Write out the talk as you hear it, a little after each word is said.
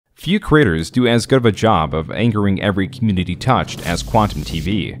Few creators do as good of a job of angering every community touched as Quantum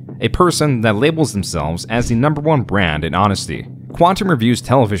TV, a person that labels themselves as the #1 brand in honesty. Quantum reviews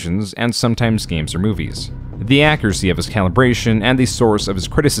televisions and sometimes games or movies. The accuracy of his calibration and the source of his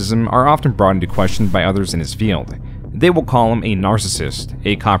criticism are often brought into question by others in his field. They will call him a narcissist,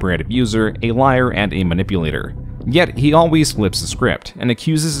 a copyright abuser, a liar, and a manipulator. Yet he always flips the script and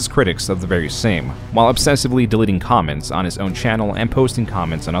accuses his critics of the very same, while obsessively deleting comments on his own channel and posting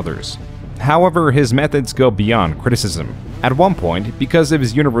comments on others. However, his methods go beyond criticism. At one point, because of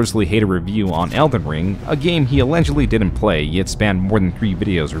his universally hated review on Elden Ring, a game he allegedly didn't play yet spanned more than 3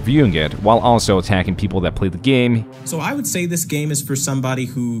 videos reviewing it, while also attacking people that played the game. So I would say this game is for somebody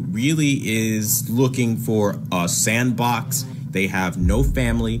who really is looking for a sandbox. They have no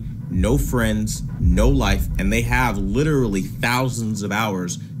family, no friends, no life, and they have literally thousands of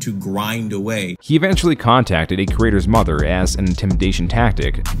hours to grind away. He eventually contacted a creator's mother as an intimidation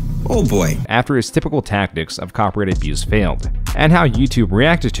tactic. Oh boy. After his typical tactics of copyright abuse failed, and how YouTube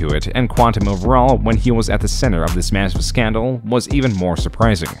reacted to it and Quantum overall when he was at the center of this massive scandal was even more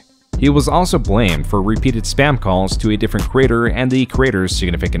surprising. He was also blamed for repeated spam calls to a different creator and the creator's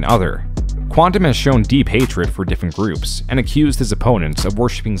significant other. Quantum has shown deep hatred for different groups, and accused his opponents of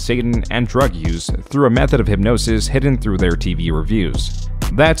worshipping Satan and drug use through a method of hypnosis hidden through their TV reviews.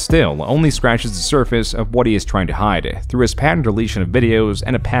 That still only scratches the surface of what he is trying to hide through his pattern deletion of videos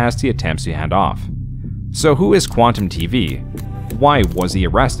and a past he attempts to hand off. So who is Quantum TV? Why was he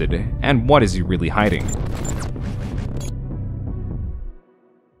arrested? And what is he really hiding?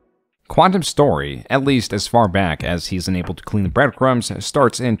 Quantum's story, at least as far back as he's unable to clean the breadcrumbs,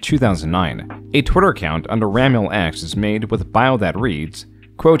 starts in 2009. A Twitter account under RamilX is made with a bio that reads,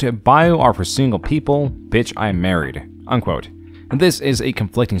 quote, "Bio are for single people, bitch I'm married," unquote. This is a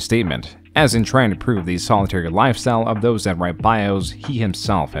conflicting statement, as in trying to prove the solitary lifestyle of those that write bios, he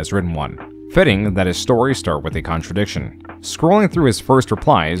himself has written one. Fitting that his stories start with a contradiction. Scrolling through his first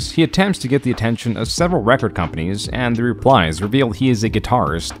replies, he attempts to get the attention of several record companies, and the replies reveal he is a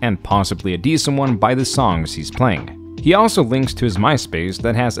guitarist and possibly a decent one by the songs he's playing. He also links to his MySpace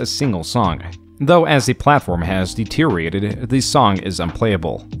that has a single song, though as the platform has deteriorated, the song is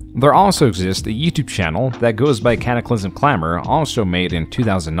unplayable. There also exists a YouTube channel that goes by Cataclysm Clamor, also made in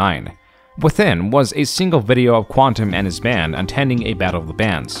 2009. Within was a single video of Quantum and his band attending a battle of the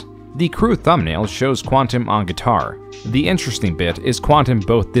bands. The crew thumbnail shows Quantum on guitar. The interesting bit is Quantum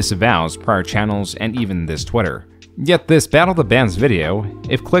both disavows prior channels and even this Twitter. Yet this Battle of the Bands video,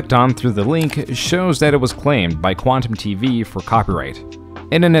 if clicked on through the link, shows that it was claimed by Quantum TV for copyright.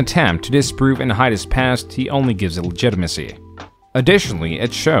 In an attempt to disprove and hide his past, he only gives it legitimacy. Additionally,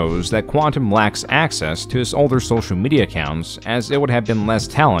 it shows that Quantum lacks access to his older social media accounts, as it would have been less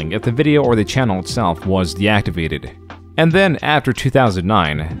telling if the video or the channel itself was deactivated. And then after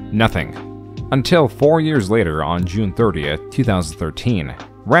 2009, nothing. Until 4 years later on June 30th, 2013,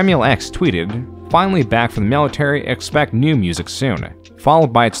 RamilX tweeted, "Finally back from the military, expect new music soon,"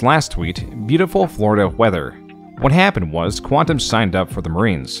 followed by its last tweet, "Beautiful Florida weather." What happened was Quantum signed up for the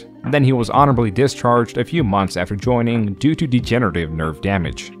Marines. Then he was honorably discharged a few months after joining due to degenerative nerve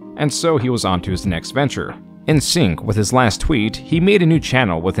damage. And so he was on to his next venture. In sync with his last tweet, he made a new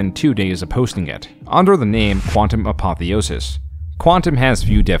channel within 2 days of posting it, under the name Quantum Apotheosis. Quantum has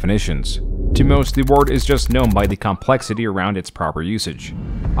few definitions. To most, the word is just known by the complexity around its proper usage.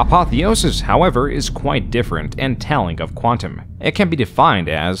 Apotheosis, however, is quite different and telling of Quantum. It can be defined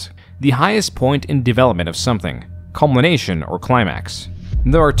as the highest point in development of something, culmination or climax.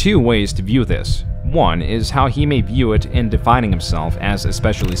 There are 2 ways to view this. One is how he may view it in defining himself as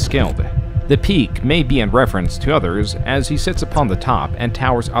especially skilled. The peak may be in reference to others as he sits upon the top and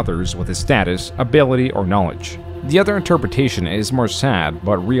towers others with his status, ability, or knowledge. The other interpretation is more sad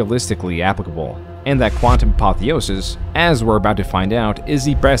but realistically applicable, in that Quantum Apotheosis, as we're about to find out, is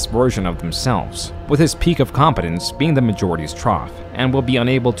the best version of themselves, with his peak of competence being the majority's trough, and will be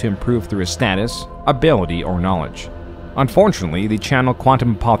unable to improve through his status, ability, or knowledge. Unfortunately, the channel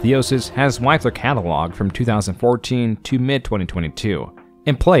Quantum Apotheosis has wiped their catalog from 2014 to mid-2022.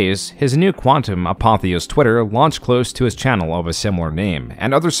 In place, his new Quantum Apotheos Twitter launched close to his channel of a similar name,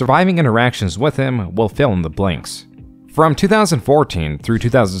 and other surviving interactions with him will fill in the blanks. From 2014 through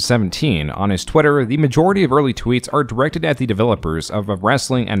 2017, on his Twitter, the majority of early tweets are directed at the developers of a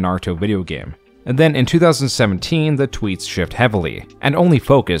wrestling and Naruto video game. And then in 2017, the tweets shift heavily, and only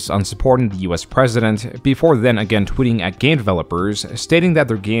focus on supporting the US president, before then again tweeting at game developers, stating that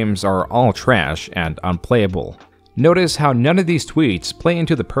their games are all trash and unplayable. Notice how none of these tweets play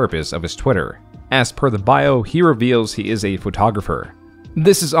into the purpose of his Twitter. As per the bio, he reveals he is a photographer.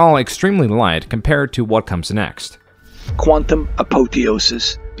 This is all extremely light compared to what comes next. Quantum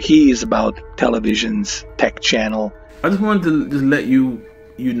Apotheosis He is about television's tech channel. I just wanted to just let you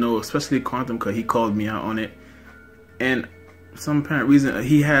know, especially Quantum, because he called me out on it. And for some apparent reason,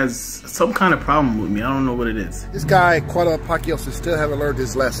 he has some kind of problem with me. I don't know what it is. This guy, Quantum Pacquiao, still haven't learned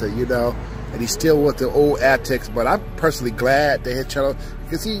his lesson, you know, and he's still with the old antics. But I'm personally glad they had channel,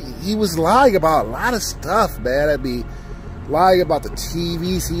 because he was lying about a lot of stuff, man. I mean, lying about the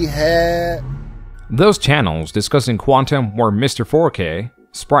TVs he had. Those channels discussing Quantum were Mr. 4K,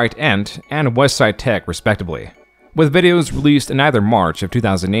 Sprite Ent, and Westside Tech, respectively, with videos released in either March of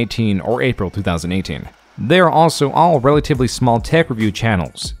 2018 or April 2018. They are also all relatively small tech review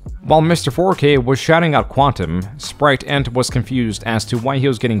channels. While Mr. 4K was shouting out Quantum, Sprite Ent was confused as to why he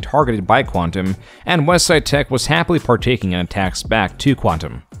was getting targeted by Quantum, and Westside Tech was happily partaking in attacks back to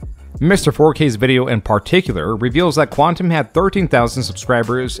Quantum. Mr. 4K's video in particular reveals that Quantum had 13,000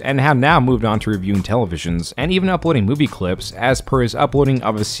 subscribers and had now moved on to reviewing televisions and even uploading movie clips as per his uploading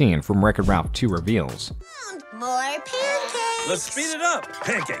of a scene from Wreck-It Ralph 2 reveals. More pancakes! Let's speed it up!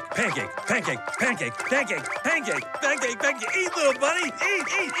 Pancake, pancake, pancake, pancake, pancake, pancake, pancake, pancake. Eat, little bunny!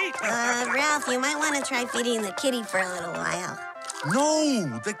 Eat! Ralph, you might want to try feeding the kitty for a little while.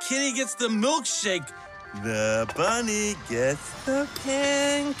 No! The kitty gets the milkshake. The bunny gets the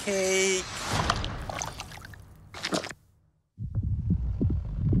pancake.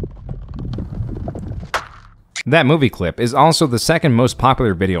 That movie clip is also the second most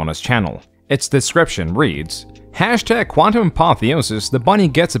popular video on his channel. Its description reads, Hashtag Quantum Apotheosis, the bunny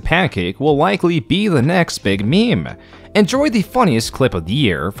gets a pancake will likely be the next big meme. Enjoy the funniest clip of the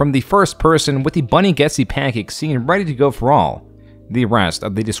year from the first person with the bunny gets the pancake scene ready to go for all. The rest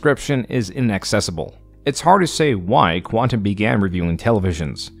of the description is inaccessible. It's hard to say why Quantum began reviewing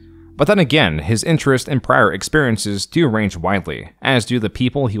televisions. But then again, his interest and prior experiences do range widely, as do the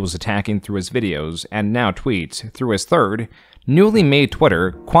people he was attacking through his videos and now tweets through his third, newly made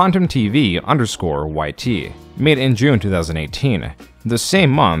Twitter, QuantumTV_YT, made in June 2018. The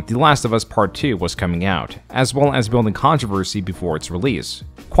same month, The Last of Us Part 2 was coming out, as well as building controversy before its release.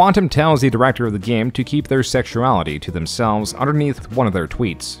 Quantum tells the director of the game to keep their sexuality to themselves underneath one of their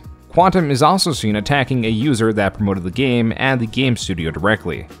tweets. Quantum is also seen attacking a user that promoted the game and the game studio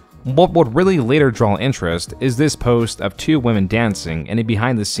directly. What would really later draw interest is this post of two women dancing in a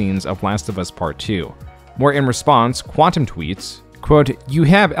behind the scenes of Last of Us Part 2, where in response, Quantum tweets, quote, You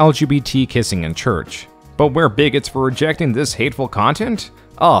have LGBT kissing in church, but we're bigots for rejecting this hateful content?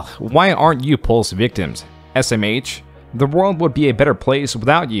 Ugh, why aren't you Pulse victims? SMH, the world would be a better place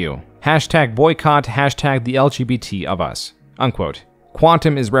without you. Hashtag boycott, hashtag the LGBT of us. Unquote.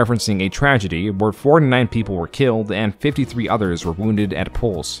 Quantum is referencing a tragedy where 49 people were killed and 53 others were wounded at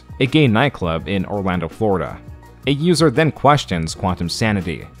Pulse, a gay nightclub in Orlando, Florida. A user then questions Quantum's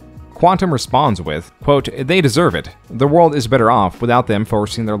sanity. Quantum responds with, quote, They deserve it. The world is better off without them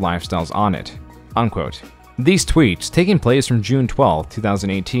forcing their lifestyles on it. Unquote. These tweets, taking place from June 12,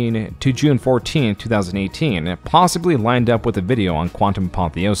 2018 to June 14, 2018, possibly lined up with a video on Quantum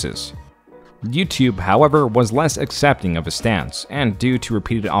Apotheosis. YouTube, however, was less accepting of his stance, and due to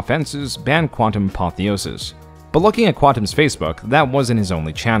repeated offenses, banned Quantum Apotheosis. But looking at Quantum's Facebook, that wasn't his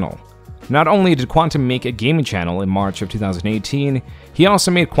only channel. Not only did Quantum make a gaming channel in March of 2018, he also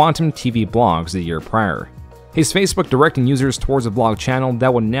made Quantum TV blogs the year prior. His Facebook directing users towards a vlog channel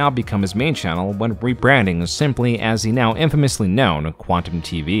that would now become his main channel when rebranding simply as the now infamously known Quantum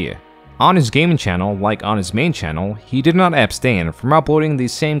TV. On his gaming channel, like on his main channel, he did not abstain from uploading the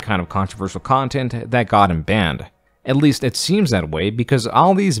same kind of controversial content that got him banned. At least it seems that way because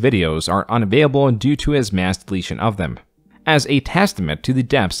all these videos are unavailable due to his mass deletion of them. As a testament to the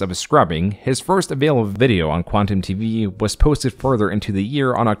depths of his scrubbing, his first available video on Quantum TV was posted further into the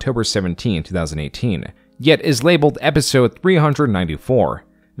year on October 17, 2018, yet is labeled episode 394.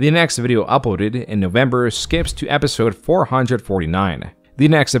 The next video uploaded in November skips to episode 449. The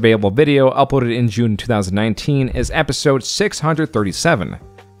next available video uploaded in June 2019 is episode 637.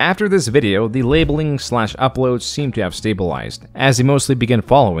 After this video, the labeling/uploads seem to have stabilized, as they mostly begin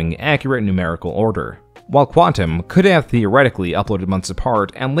following accurate numerical order. While Quantum could have theoretically uploaded months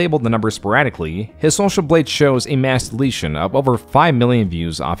apart and labeled the numbers sporadically, his Social Blade shows a mass deletion of over 5 million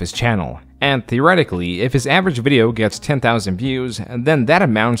views off his channel. And theoretically, if his average video gets 10,000 views, then that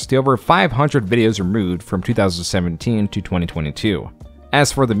amounts to over 500 videos removed from 2017 to 2022.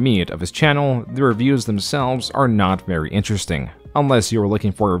 As for the meat of his channel, the reviews themselves are not very interesting, unless you are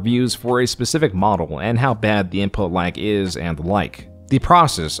looking for reviews for a specific model and how bad the input lag is and the like. The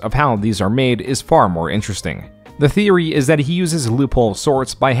process of how these are made is far more interesting. The theory is that he uses a loophole of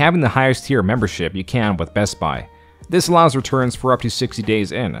sorts by having the highest tier membership you can with Best Buy. This allows returns for up to 60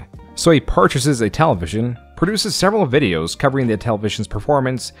 days in. So he purchases a television, produces several videos covering the television's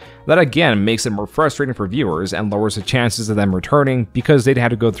performance that again makes it more frustrating for viewers and lowers the chances of them returning because they'd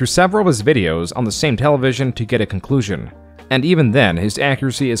have to go through several of his videos on the same television to get a conclusion. And even then, his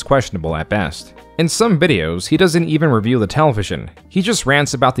accuracy is questionable at best. In some videos, he doesn't even review the television, he just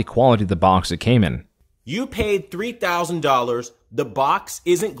rants about the quality of the box it came in. You paid $3,000, the box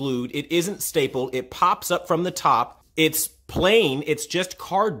isn't glued, it isn't stapled, it pops up from the top, it's plain, it's just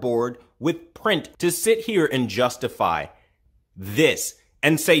cardboard with print to sit here and justify this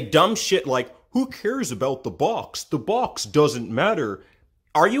and say dumb shit like, who cares about the box? The box doesn't matter.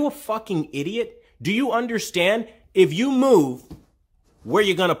 Are you a fucking idiot? Do you understand? If you move, where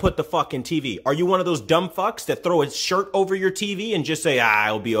you gonna put the fucking TV? Are you one of those dumb fucks that throw a shirt over your TV and just say,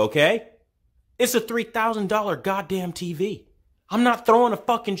 it'll be okay? It's a $3,000 goddamn TV. I'm not throwing a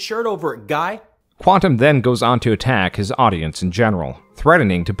fucking shirt over it, guy. Quantum then goes on to attack his audience in general,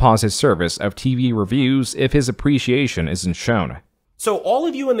 threatening to pause his service of TV reviews if his appreciation isn't shown. So all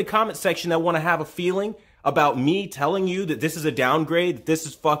of you in the comment section that want to have a feeling about me telling you that this is a downgrade, that this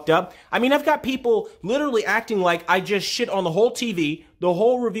is fucked up. I mean, I've got people literally acting like I just shit on the whole TV, the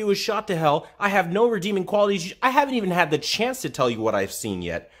whole review is shot to hell, I have no redeeming qualities. I haven't even had the chance to tell you what I've seen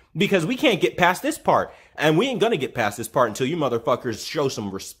yet, because we can't get past this part. And we ain't gonna get past this part until you motherfuckers show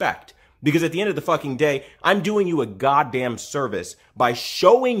some respect. Because at the end of the fucking day, I'm doing you a goddamn service by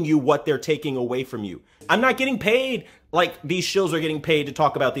showing you what they're taking away from you. I'm not getting paid like these shills are getting paid to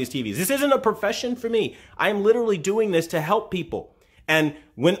talk about these TVs. This isn't a profession for me. I am literally doing this to help people. And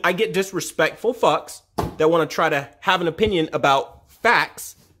when I get disrespectful fucks that want to try to have an opinion about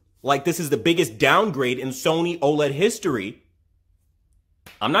facts, like this is the biggest downgrade in Sony OLED history,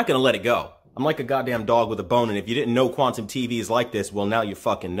 I'm not going to let it go. I'm like a goddamn dog with a bone, and if you didn't know Quantum TV is like this, well, now you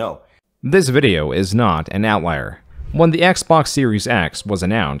fucking know. This video is not an outlier. When the Xbox Series X was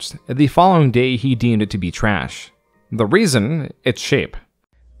announced, the following day he deemed it to be trash. The reason? Its shape.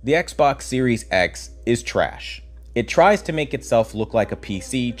 The Xbox Series X is trash. It tries to make itself look like a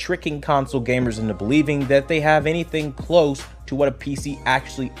PC, tricking console gamers into believing that they have anything close to what a PC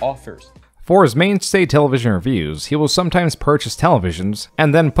actually offers. For his mainstay television reviews, he will sometimes purchase televisions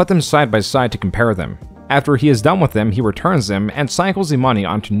and then put them side by side to compare them. After he is done with them, he returns them and cycles the money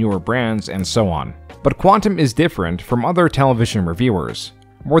onto newer brands and so on. But Quantum is different from other television reviewers.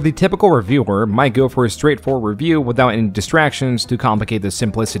 Where the typical reviewer might go for a straightforward review without any distractions to complicate the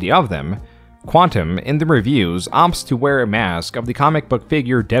simplicity of them, Quantum, in the reviews, opts to wear a mask of the comic book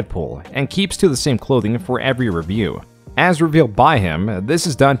figure Deadpool and keeps to the same clothing for every review. As revealed by him, this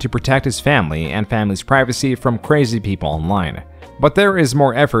is done to protect his family and family's privacy from crazy people online. But there is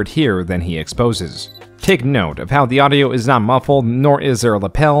more effort here than he exposes. Take note of how the audio is not muffled, nor is there a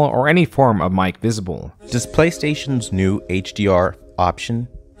lapel or any form of mic visible. Does PlayStation's new HDR option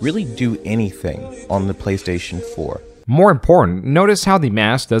really do anything on the PlayStation 4? More important, notice how the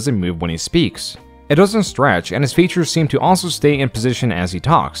mask doesn't move when he speaks. It doesn't stretch, and his features seem to also stay in position as he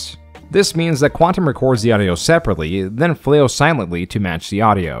talks. This means that Quantum records the audio separately, then flails silently to match the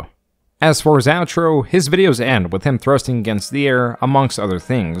audio. As for his outro, his videos end with him thrusting against the air, amongst other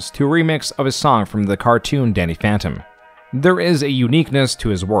things, to a remix of a song from the cartoon Danny Phantom. There is a uniqueness to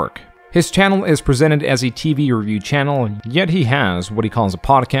his work. His channel is presented as a TV review channel, yet he has what he calls a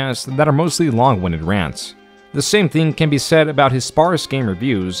podcast that are mostly long-winded rants. The same thing can be said about his sparse game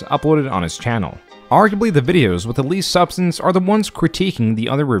reviews uploaded on his channel. Arguably, the videos with the least substance are the ones critiquing the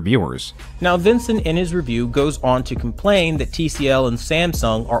other reviewers. Now, Vincent in his review goes on to complain that TCL and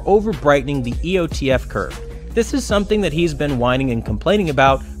Samsung are over-brightening the EOTF curve. This is something that he's been whining and complaining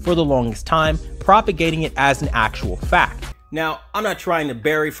about for the longest time, propagating it as an actual fact. Now, I'm not trying to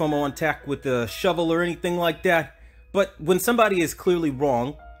bury FOMO on tech with a shovel or anything like that, but when somebody is clearly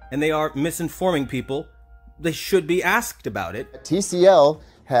wrong and they are misinforming people, they should be asked about it. TCL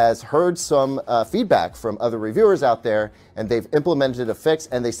has heard some feedback from other reviewers out there, and they've implemented a fix,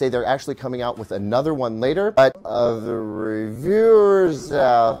 and they say they're actually coming out with another one later. But other reviewers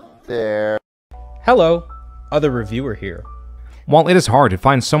out there... Hello, other reviewer here. While it is hard to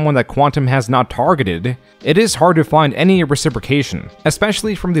find someone that Quantum has not targeted, it is hard to find any reciprocation,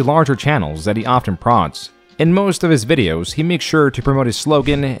 especially from the larger channels that he often prods. In most of his videos, he makes sure to promote his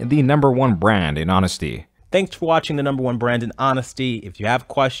slogan, the #1 brand in honesty. Thanks for watching the #1 brand in honesty. If you have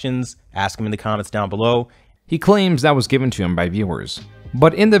questions, ask them in the comments down below. He claims that was given to him by viewers.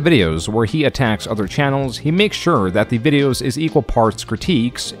 But in the videos where he attacks other channels, he makes sure that the videos is equal parts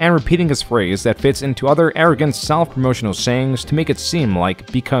critiques and repeating his phrase that fits into other arrogant self-promotional sayings to make it seem like,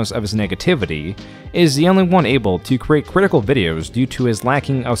 because of his negativity, is the only one able to create critical videos due to his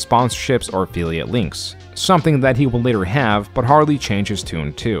lacking of sponsorships or affiliate links, something that he will later have but hardly change his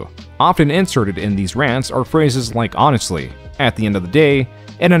tune to. Often inserted in these rants are phrases like honestly, at the end of the day,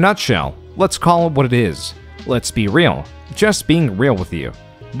 in a nutshell, let's call it what it is, let's be real, just being real with you.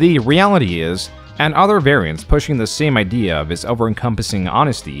 The reality is, and other variants pushing the same idea of his over-encompassing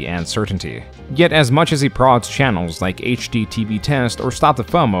honesty and certainty. Yet as much as he prods channels like HD TV Test or Stop the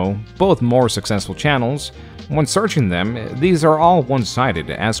FOMO, both more successful channels, when searching them, these are all one-sided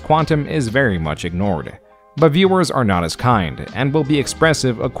as Quantum is very much ignored. But viewers are not as kind, and will be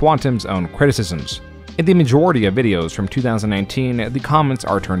expressive of Quantum's own criticisms. In the majority of videos from 2019, the comments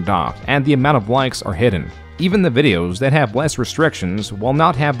are turned off, and the amount of likes are hidden. Even the videos that have less restrictions will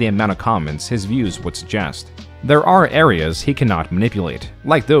not have the amount of comments his views would suggest. There are areas he cannot manipulate,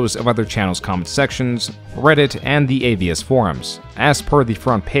 like those of other channels' comment sections, Reddit, and the AVS forums. As per the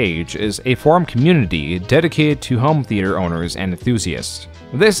front page is a forum community dedicated to home theater owners and enthusiasts.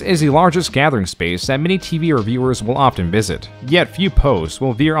 This is the largest gathering space that many TV reviewers will often visit, yet few posts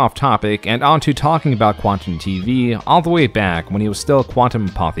will veer off topic and onto talking about Quantum TV all the way back when he was still Quantum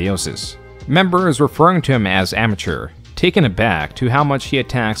Apotheosis. Members referring to him as amateur, taken aback to how much he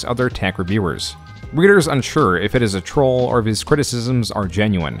attacks other tech reviewers. Readers unsure if it is a troll or if his criticisms are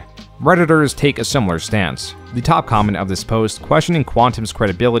genuine. Redditors take a similar stance. The top comment of this post questioning Quantum's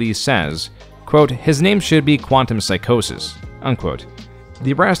credibility says, quote, "His name should be Quantum Psychosis," unquote.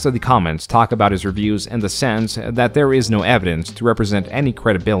 The rest of the comments talk about his reviews in the sense that there is no evidence to represent any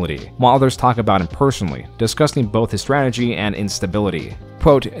credibility, while others talk about him personally, discussing both his strategy and instability.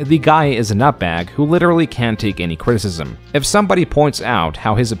 Quote, "The guy is a nutbag who literally can't take any criticism. If somebody points out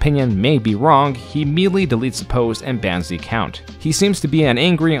how his opinion may be wrong, he immediately deletes the post and bans the account. He seems to be an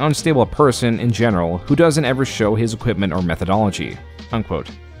angry, unstable person in general who doesn't ever show his equipment or methodology,"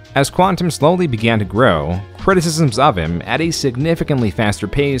 unquote. As Quantum slowly began to grow, criticisms of him at a significantly faster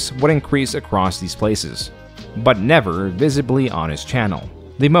pace would increase across these places, but never visibly on his channel.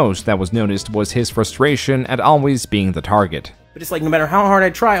 The most that was noticed was his frustration at always being the target. But it's like no matter how hard I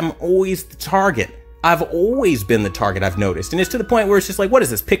try, I'm always the target. I've always been the target, I've noticed. And it's to the point where it's just like, what is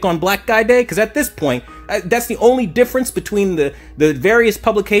this, pick on black guy day? Because at this point, that's the only difference between the various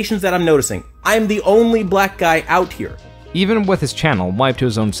publications that I'm noticing. I'm the only black guy out here. Even with his channel wiped to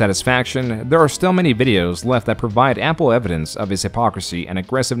his own satisfaction, there are still many videos left that provide ample evidence of his hypocrisy and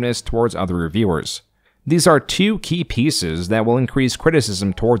aggressiveness towards other reviewers. These are two key pieces that will increase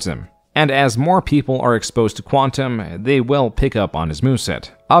criticism towards him. And as more people are exposed to Quantum, they will pick up on his moveset,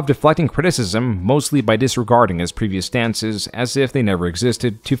 of deflecting criticism mostly by disregarding his previous stances as if they never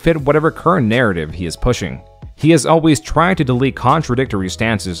existed to fit whatever current narrative he is pushing. He has always tried to delete contradictory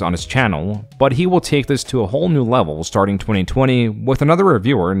stances on his channel, but he will take this to a whole new level starting 2020 with another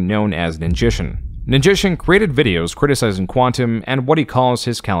reviewer known as Ninjician. Ninjician created videos criticizing Quantum and what he calls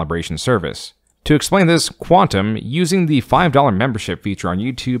his calibration service. To explain this, Quantum, using the $5 membership feature on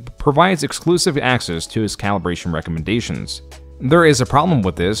YouTube, provides exclusive access to his calibration recommendations. There is a problem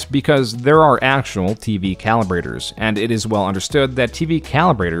with this because there are actual TV calibrators, and it is well understood that TV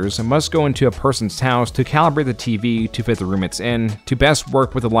calibrators must go into a person's house to calibrate the TV to fit the room it's in, to best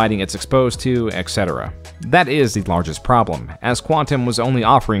work with the lighting it's exposed to, etc. That is the largest problem, as Quantum was only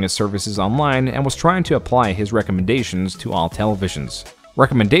offering his services online and was trying to apply his recommendations to all televisions.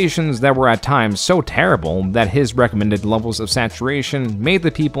 Recommendations that were at times so terrible that his recommended levels of saturation made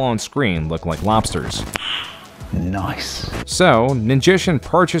the people on screen look like lobsters. Nice. So, Ninjician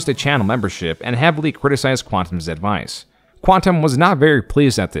purchased a channel membership and heavily criticized Quantum's advice. Quantum was not very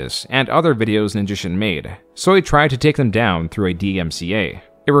pleased at this and other videos Ninjician made, so he tried to take them down through a DMCA,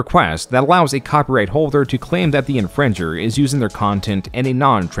 a request that allows a copyright holder to claim that the infringer is using their content in a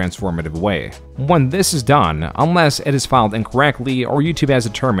non-transformative way. When this is done, unless it is filed incorrectly or YouTube has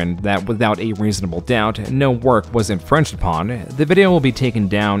determined that without a reasonable doubt no work was infringed upon, the video will be taken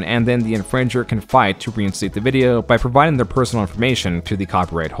down and then the infringer can fight to reinstate the video by providing their personal information to the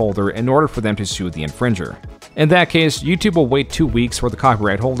copyright holder in order for them to sue the infringer. In that case, YouTube will wait 2 weeks for the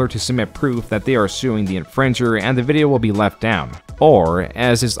copyright holder to submit proof that they are suing the infringer and the video will be left down. Or,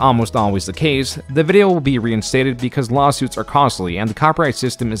 as is almost always the case, the video will be reinstated because lawsuits are costly and the copyright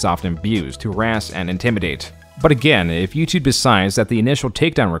system is often abused to harass and intimidate. But again, if YouTube decides that the initial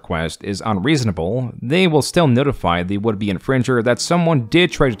takedown request is unreasonable, they will still notify the would-be infringer that someone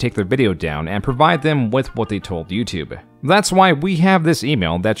did try to take their video down and provide them with what they told YouTube. That's why we have this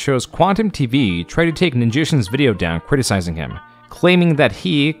email that shows Quantum TV tried to take Ninjician's video down criticizing him. claiming that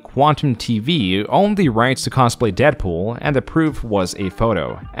he, Quantum TV, owned the rights to cosplay Deadpool, and the proof was a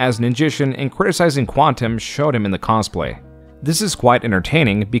photo, as Ninjician, in criticizing Quantum, showed him in the cosplay. This is quite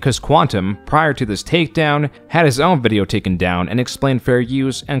entertaining because Quantum, prior to this takedown, had his own video taken down and explained fair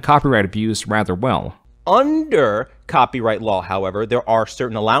use and copyright abuse rather well. Under copyright law, however, there are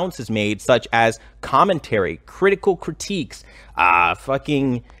certain allowances made, such as commentary, critical critiques,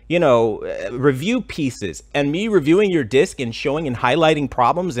 review pieces. And me reviewing your disc and showing and highlighting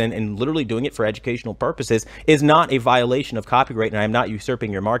problems and literally doing it for educational purposes is not a violation of copyright, and I am not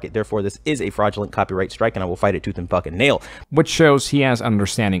usurping your market. Therefore, this is a fraudulent copyright strike, and I will fight it tooth and fucking nail. Which shows he has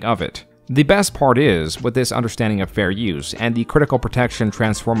understanding of it. The best part is, with this understanding of fair use and the critical protection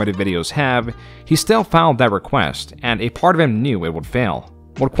transformative videos have, he still filed that request, and a part of him knew it would fail.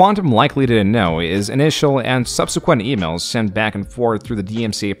 What Quantum likely didn't know is initial and subsequent emails sent back and forth through the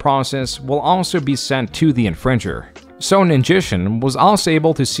DMCA process will also be sent to the infringer. So Ninjician was also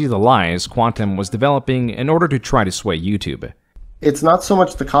able to see the lies Quantum was developing in order to try to sway YouTube. It's not so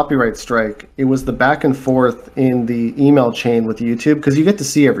much the copyright strike, it was the back and forth in the email chain with YouTube, because you get to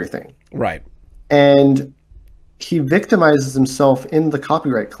see everything. Right. And he victimizes himself in the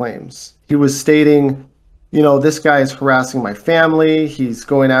copyright claims. He was stating, you know, this guy is harassing my family, he's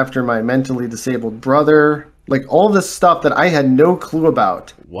going after my mentally disabled brother, like all this stuff that I had no clue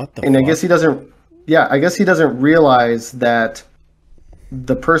about. What the And fuck? I guess he doesn't realize that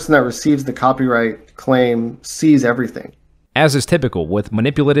the person that receives the copyright claim sees everything. As is typical with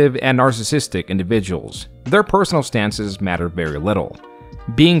manipulative and narcissistic individuals, their personal stances matter very little.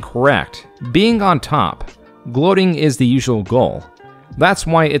 Being correct, being on top, gloating is the usual goal. That's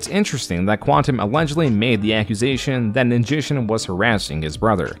why it's interesting that Quantum allegedly made the accusation that Ninjician was harassing his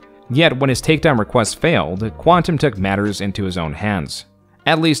brother. Yet when his takedown request failed, Quantum took matters into his own hands.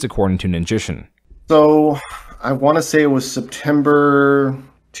 At least according to Ninjician. So, I want to say it was September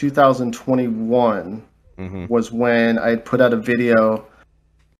 2021 was when I put out a video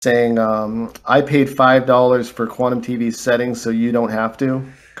saying, I paid $5 for Quantum TV's settings so you don't have to.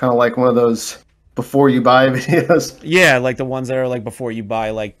 Kind of like one of those before you buy videos. Yeah, like the ones that are like before you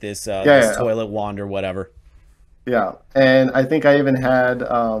buy like this, this toilet wand or whatever. Yeah, and I think I even had,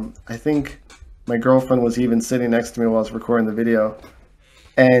 I think my girlfriend was even sitting next to me while I was recording the video.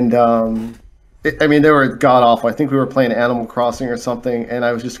 And, I mean, they were god-awful. I think we were playing Animal Crossing or something, and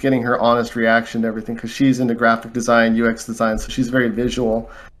I was just getting her honest reaction to everything, because she's into graphic design, UX design, so she's very visual.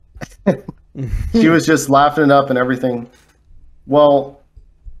 She was just laughing it up and everything. Well,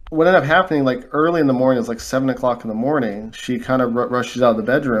 what ended up happening, like early in the morning, it was like 7 o'clock in the morning, she kind of rushes out of the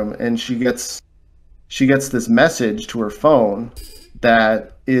bedroom, and she gets this message to her phone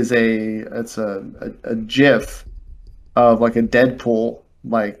that is a GIF of like a Deadpool,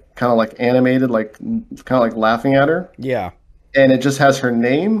 like kind of like animated, like kind of like laughing at her. Yeah. And it just has her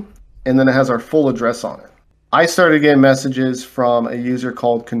name, and then it has our full address on it. I started getting messages from a user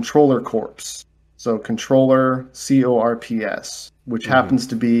called Controller Corpse. So Controller CORPS, which happens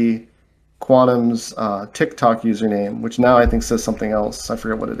to be Quantum's TikTok username, which now I think says something else. I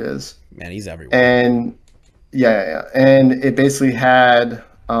forget what it is. Man, he's everywhere. And yeah. And it basically had,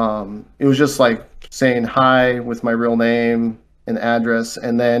 it was just like saying hi with my real name and address.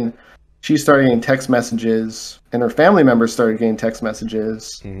 And then she started getting text messages, and her family members started getting text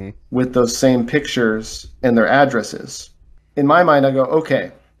messages with those same pictures and their addresses. In my mind, I go,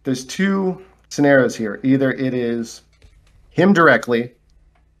 okay, there's two scenarios here. Either it is him directly,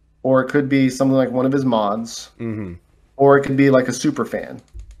 or it could be something like one of his mods, or it could be like a super fan.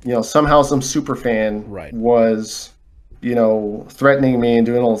 You know, somehow some super fan was, you know, threatening me and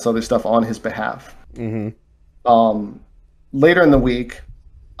doing all this other stuff on his behalf. Later in the week,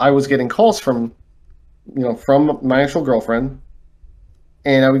 I was getting calls from my actual girlfriend,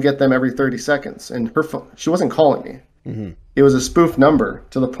 and I would get them every 30 seconds. And her phone, she wasn't calling me. It was a spoof number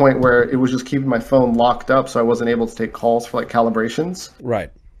to the point where it was just keeping my phone locked up, so I wasn't able to take calls for like calibrations.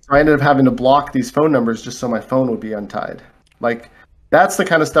 Right. So I ended up having to block these phone numbers just so my phone would be untied. Like, that's the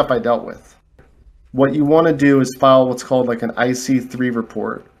kind of stuff I dealt with. What you want to do is file what's called like an IC3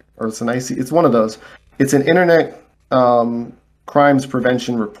 report, or it's one of those. It's an internet crimes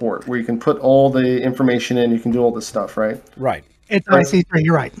prevention report where you can put all the information in, you can do all this stuff, right? Right. It's IC3,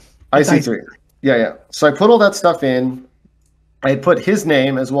 you're right. IC3. Yeah. So I put all that stuff in. I had put his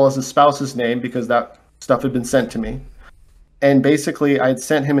name as well as his spouse's name because that stuff had been sent to me. And basically, I had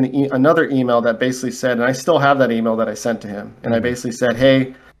sent him another email that basically said, and I still have that email that I sent to him, and I basically said,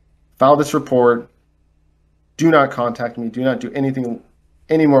 hey, file this report. Do not contact me. Do not do anything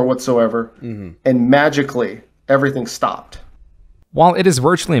anymore whatsoever. And magically, everything stopped. While it is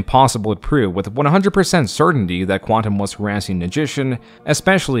virtually impossible to prove with 100% certainty that Quantum was harassing Ninjician,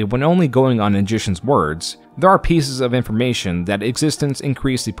 especially when only going on Ninjician's words, there are pieces of information that existence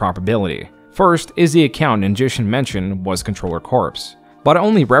increase the probability. First is the account Ninjician mentioned was Controller Corpse, but it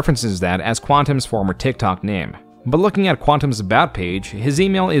only references that as Quantum's former TikTok name. But looking at Quantum's About page, his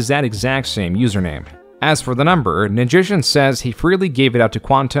email is that exact same username. As for the number, Ninjician says he freely gave it out to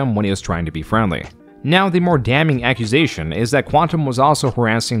Quantum when he was trying to be friendly. Now, the more damning accusation is that Quantum was also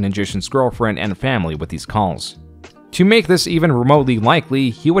harassing Ninjician's girlfriend and family with these calls. To make this even remotely likely,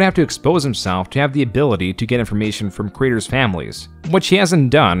 he would have to expose himself to have the ability to get information from creators' families, which he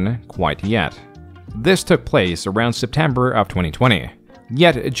hasn't done quite yet. This took place around September of 2020.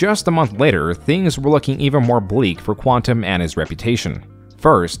 Yet, just a month later, things were looking even more bleak for Quantum and his reputation.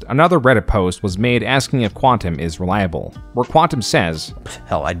 First, another Reddit post was made asking if Quantum is reliable, where Quantum says,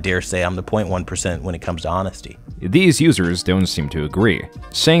 "Hell, I dare say I'm the 0.1% when it comes to honesty." These users don't seem to agree,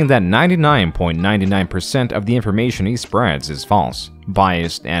 saying that 99.99% of the information he spreads is false,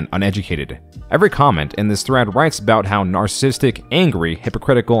 biased, and uneducated. Every comment in this thread writes about how narcissistic, angry,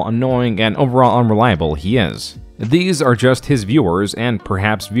 hypocritical, annoying, and overall unreliable he is. These are just his viewers and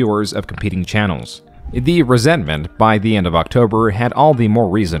perhaps viewers of competing channels. The resentment by the end of October had all the more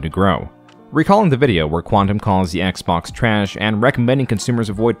reason to grow. Recalling the video where Quantum calls the Xbox trash and recommending consumers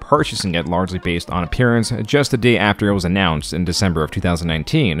avoid purchasing it largely based on appearance just a day after it was announced in December of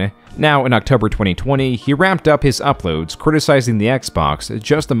 2019, now in October 2020, he ramped up his uploads criticizing the Xbox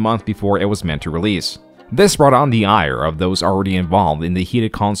just a month before it was meant to release. This brought on the ire of those already involved in the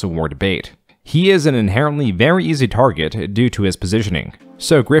heated console war debate. He is an inherently very easy target due to his positioning.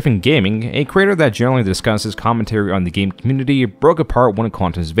 So Griffin Gaming, a creator that generally discusses commentary on the game community, broke apart one of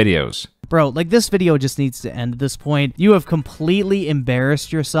Quantum's videos. Bro, like, this video just needs to end at this point. You have completely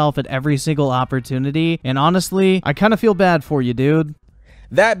embarrassed yourself at every single opportunity, and honestly, I kind of feel bad for you, dude.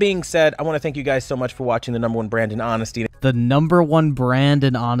 That being said, I want to thank you guys so much for watching the #1 brand in honesty. The #1 brand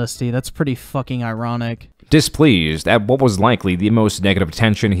in honesty, that's pretty fucking ironic. Displeased at what was likely the most negative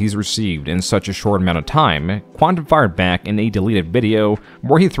attention he's received in such a short amount of time, Quantum fired back in a deleted video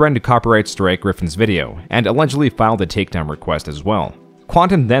where he threatened to copyright strike Griffin's video, and allegedly filed a takedown request as well.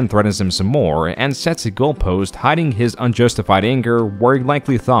 Quantum then threatens him some more and sets a goalpost hiding his unjustified anger where he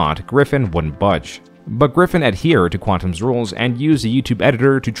likely thought Griffin wouldn't budge. But Griffin adhered to Quantum's rules and used a YouTube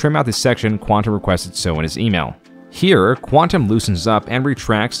editor to trim out the section Quantum requested so in his email. Here, Quantum loosens up and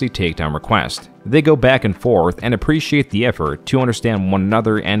retracts the takedown request. They go back and forth and appreciate the effort to understand one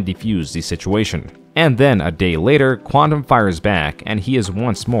another and defuse the situation. And then a day later, Quantum fires back and he is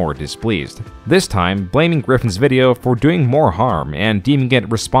once more displeased. This time, blaming Griffin's video for doing more harm and deeming it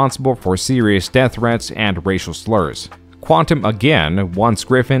responsible for serious death threats and racial slurs. Quantum again wants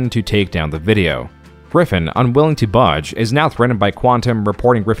Griffin to take down the video. Griffin, unwilling to budge, is now threatened by Quantum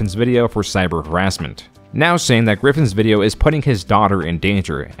reporting Griffin's video for cyber harassment, now saying that Griffin's video is putting his daughter in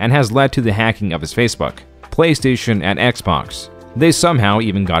danger and has led to the hacking of his Facebook, PlayStation, and Xbox. They somehow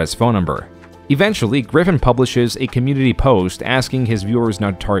even got his phone number. Eventually, Griffin publishes a community post asking his viewers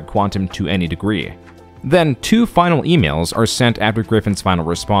not to target Quantum to any degree. Then, 2 final emails are sent after Griffin's final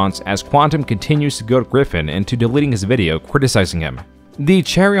response as Quantum continues to goad Griffin into deleting his video criticizing him. The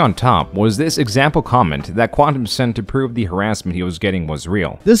cherry on top was this example comment that Quantum sent to prove the harassment he was getting was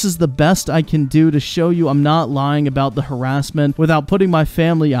real. "This is the best I can do to show you I'm not lying about the harassment without putting my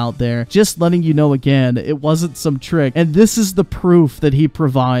family out there. Just letting you know again, it wasn't some trick. And this is the proof that he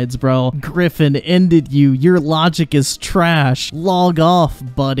provides, bro. Griffin ended you. Your logic is trash. Log off,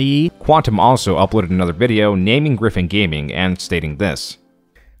 buddy." Quantum also uploaded another video naming Griffin Gaming and stating this.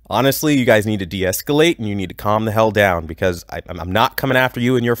 Honestly, you guys need to de-escalate and you need to calm the hell down because I'm not coming after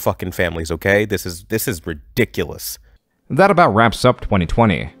you and your fucking families, okay? This is ridiculous. That about wraps up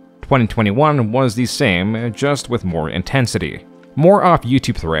 2020. 2021 was the same, just with more intensity. More off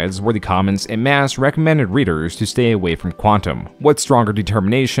YouTube threads where the comments en masse recommended readers to stay away from Quantum, with stronger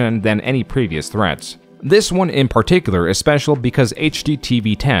determination than any previous threats. This one in particular is special because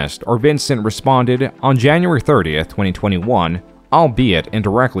HDTV Test or Vincent responded on January 30th, 2021, albeit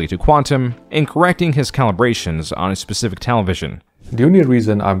indirectly to Quantum, in correcting his calibrations on a specific television. The only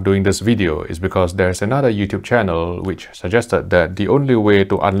reason I'm doing this video is because there's another YouTube channel which suggested that the only way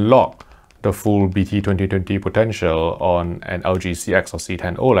to unlock the full BT 2020 potential on an LG CX or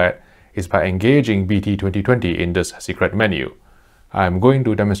C10 OLED is by engaging BT 2020 in this secret menu. I'm going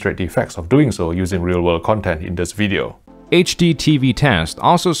to demonstrate the effects of doing so using real-world content in this video. HDTV Test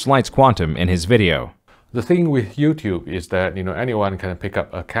also slights Quantum in his video. The thing with YouTube is that, anyone can pick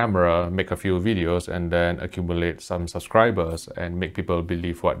up a camera, make a few videos, and then accumulate some subscribers and make people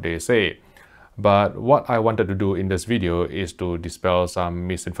believe what they say. But what I wanted to do in this video is to dispel some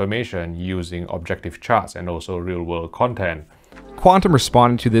misinformation using objective charts and also real-world content. Quantum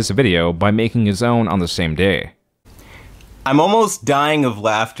responded to this video by making his own on the same day. I'm almost dying of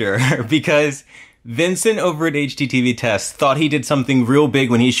laughter because Vincent over at HDTV Test thought he did something real big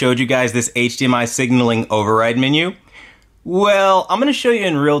when he showed you guys this HDMI signaling override menu. Well, I'm going to show you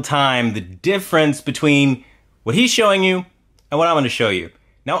in real time the difference between what he's showing you and what I'm going to show you.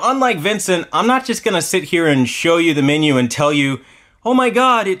 Now, unlike Vincent, I'm not just going to sit here and show you the menu and tell you, oh my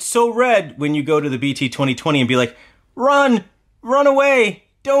god, it's so red, when you go to the BT 2020 and be like, run away,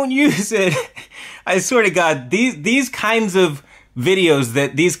 don't use it. I swear to God, these kinds of videos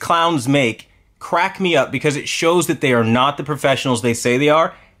that these clowns make crack me up because it shows that they are not the professionals they say they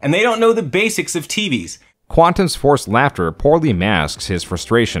are, and they don't know the basics of TVs. Quantum's forced laughter poorly masks his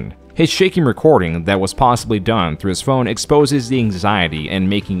frustration. His shaking recording that was possibly done through his phone exposes the anxiety in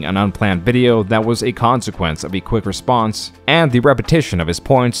making an unplanned video that was a consequence of a quick response, and the repetition of his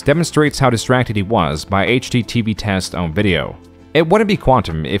points demonstrates how distracted he was by HDTV Test's own video. It wouldn't be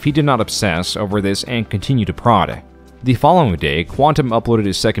Quantum if he did not obsess over this and continue to prod. The following day, Quantum uploaded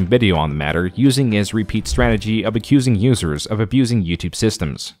his second video on the matter using his repeat strategy of accusing users of abusing YouTube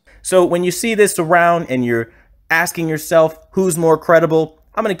systems. So when you see this around and you're asking yourself who's more credible,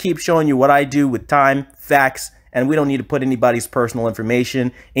 I'm going to keep showing you what I do with time, facts, and we don't need to put anybody's personal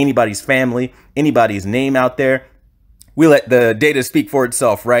information, anybody's family, anybody's name out there. We let the data speak for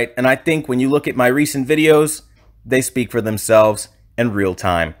itself, right? And I think when you look at my recent videos, they speak for themselves in real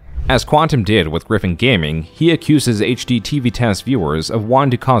time. As Quantum did with Griffin Gaming, he accuses HDTV Test viewers of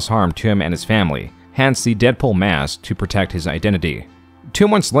wanting to cause harm to him and his family, hence the Deadpool mask to protect his identity. 2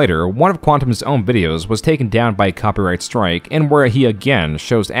 months later, one of Quantum's own videos was taken down by a copyright strike, and where he again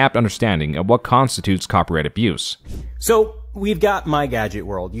shows apt understanding of what constitutes copyright abuse. So, we've got My Gadget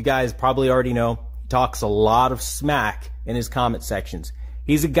World. You guys probably already know, he talks a lot of smack in his comment sections.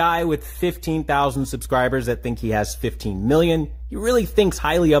 He's a guy with 15,000 subscribers that think he has 15 million. He really thinks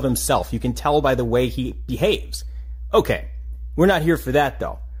highly of himself. You can tell by the way he behaves. Okay, we're not here for that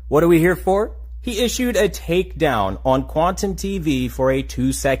though. What are we here for? He issued a takedown on Quantum TV for a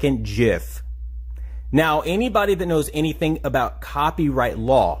 2-second GIF. Now, anybody that knows anything about copyright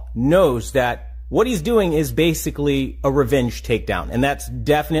law knows that what he's doing is basically a revenge takedown, and that's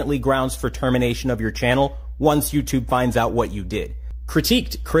definitely grounds for termination of your channel once YouTube finds out what you did.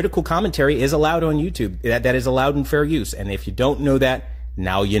 Critical commentary is allowed on YouTube. That is allowed in fair use, and if you don't know that,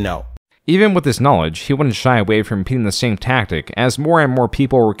 now you know. Even with this knowledge, he wouldn't shy away from repeating the same tactic as more and more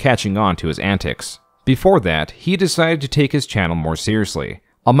people were catching on to his antics. Before that, he decided to take his channel more seriously,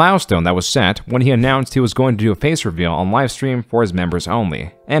 a milestone that was set when he announced he was going to do a face reveal on livestream for his members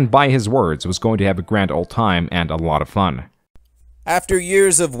only, and by his words was going to have a grand old time and a lot of fun. After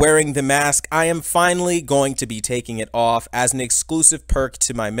years of wearing the mask, I am finally going to be taking it off as an exclusive perk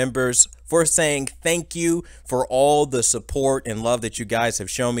to my members for saying thank you for all the support and love that you guys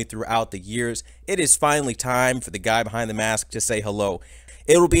have shown me throughout the years. It is finally time for the guy behind the mask to say hello.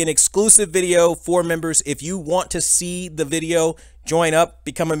 It will be an exclusive video for members. If you want to see the video, join up,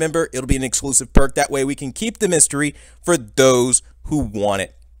 become a member. It'll be an exclusive perk. That way we can keep the mystery for those who want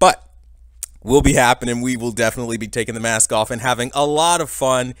it. But will be happening. We will definitely be taking the mask off and having a lot of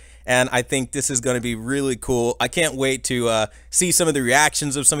fun, and I think this is going to be really cool. I can't wait to see some of the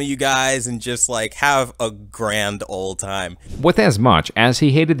reactions of some of you guys and just like have a grand old time. With as much as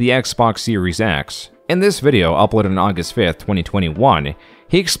he hated the Xbox Series X, in this video uploaded on August 5th, 2021,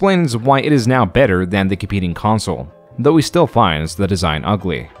 he explains why it is now better than the competing console, though he still finds the design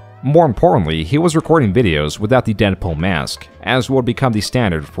ugly. More importantly, he was recording videos without the Deadpool mask, as would become the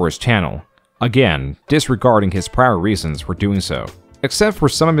standard for his channel. Again, disregarding his prior reasons for doing so. Except for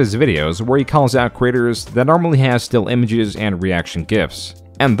some of his videos where he calls out creators that normally has still images and reaction GIFs.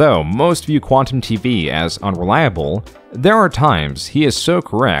 And though most view Quantum TV as unreliable, there are times he is so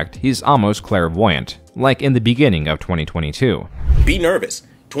correct he's almost clairvoyant, like in the beginning of 2022. Be nervous.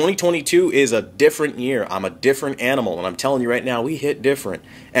 2022 is a different year. I'm a different animal, and I'm telling you right now, we hit different.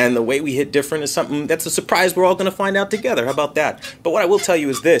 And the way we hit different is something that's a surprise we're all going to find out together. How about that? But what I will tell you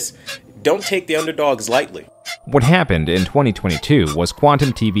is this. Don't take the underdogs lightly. What happened in 2022 was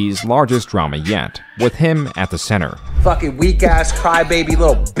Quantum TV's largest drama yet, with him at the center. Fucking weak-ass crybaby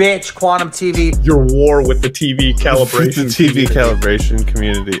little bitch, Quantum TV. Your war with the TV calibration calibration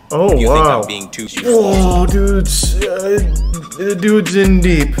community. Oh, you wow. think I'm being too... Oh, dude. The dude's in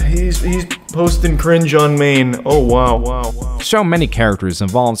deep. He's posting cringe on main. Oh wow. So many characters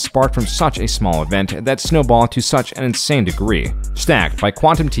involved sparked from such a small event that snowballed to such an insane degree, stacked by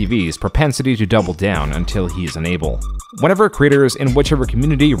Quantum TV's propensity to double down until he is unable. Whenever creators in whichever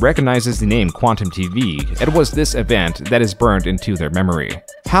community recognizes the name Quantum TV, it was this event that is burned into their memory.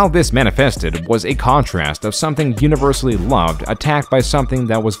 How this manifested was a contrast of something universally loved attacked by something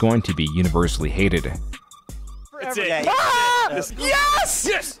that was going to be universally hated. That's it. Ah! Yes!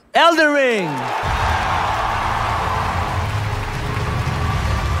 Yes! Elden Ring!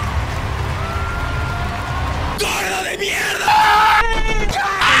 ¡Gordo de mierda!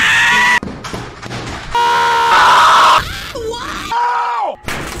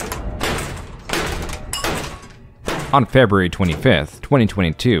 On February 25th,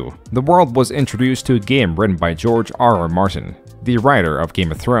 2022, the world was introduced to a game written by George R.R. Martin, the writer of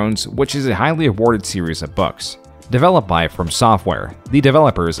Game of Thrones, which is a highly awarded series of books. Developed by From Software, the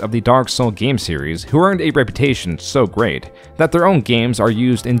developers of the Dark Souls game series, who earned a reputation so great that their own games are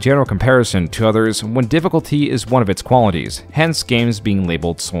used in general comparison to others when difficulty is one of its qualities, hence games being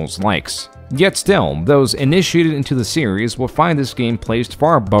labeled Souls-likes. Yet still, those initiated into the series will find this game placed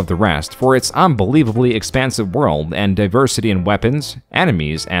far above the rest for its unbelievably expansive world and diversity in weapons,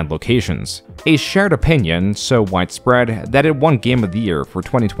 enemies, and locations. A shared opinion so widespread that it won Game of the Year for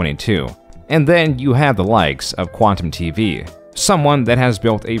 2022. And then you have the likes of Quantum TV, someone that has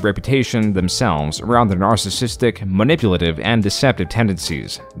built a reputation themselves around their narcissistic, manipulative, and deceptive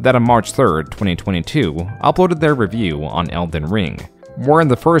tendencies, that on March 3rd, 2022, uploaded their review on Elden Ring, where in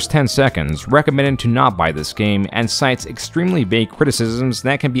the first 10 seconds recommended to not buy this game and cites extremely vague criticisms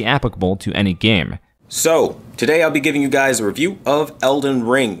that can be applicable to any game. So, today I'll be giving you guys a review of Elden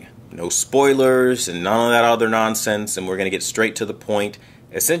Ring. No spoilers and none of that other nonsense, and we're going to get straight to the point.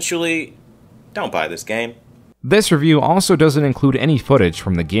 Essentially, don't buy this game. This review also doesn't include any footage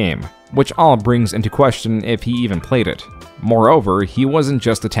from the game, which all brings into question if he even played it. Moreover, he wasn't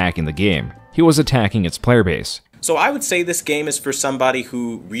just attacking the game, he was attacking its player base. So I would say this game is for somebody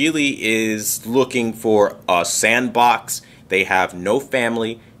who really is looking for a sandbox. They have no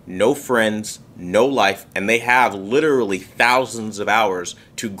family, no friends, no life, and they have literally thousands of hours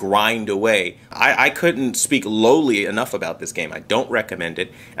to grind away. I couldn't speak lowly enough about this game. I don't recommend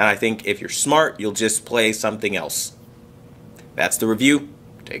it, and I think if you're smart, you'll just play something else. That's the review.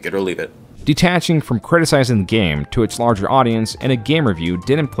 Take it or leave it. Detaching from criticizing the game to its larger audience in a game review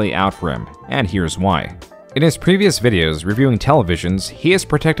didn't play out for him, and here's why. In his previous videos reviewing televisions, he is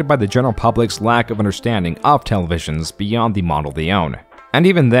protected by the general public's lack of understanding of televisions beyond the model they own. And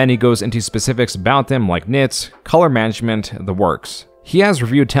even then he goes into specifics about them like nits, color management, the works. He has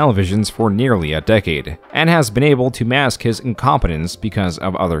reviewed televisions for nearly a decade, and has been able to mask his incompetence because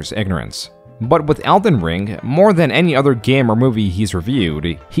of others' ignorance. But with Elden Ring, more than any other game or movie he's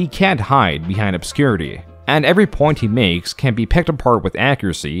reviewed, he can't hide behind obscurity. And every point he makes can be picked apart with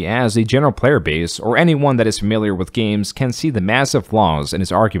accuracy, as a general player base or anyone that is familiar with games can see the massive flaws in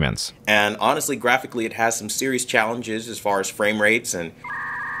his arguments. And honestly, graphically, it has some serious challenges as far as frame rates and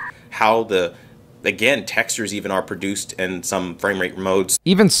how again, textures even are produced in some frame rate modes.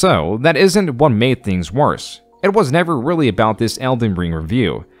 Even so, that isn't what made things worse. It was never really about this Elden Ring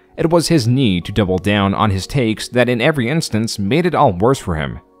review. It was his need to double down on his takes that in every instance made it all worse for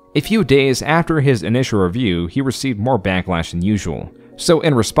him. A few days after his initial review, he received more backlash than usual, so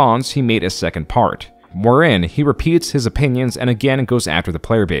in response he made a second part, wherein he repeats his opinions and again goes after the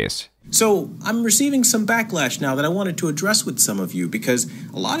player base. So, I'm receiving some backlash now that I wanted to address with some of you, because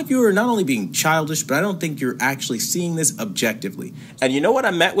a lot of you are not only being childish, but I don't think you're actually seeing this objectively. And you know what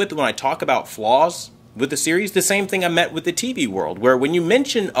I met with when I talk about flaws with the series? The same thing I met with the TV world, where when you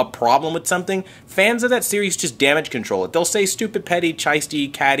mention a problem with something, fans of that series just damage control it. They'll say stupid, petty,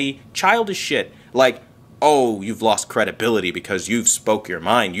 chisty, catty, childish shit, like, oh, you've lost credibility because you've spoke your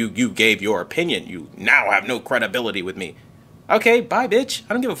mind, you gave your opinion, you now have no credibility with me. Okay, bye bitch,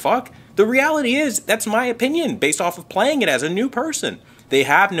 I don't give a fuck. The reality is, that's my opinion, based off of playing it as a new person. They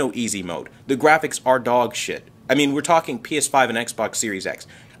have no easy mode. The graphics are dog shit. I mean, we're talking PS5 and Xbox Series X.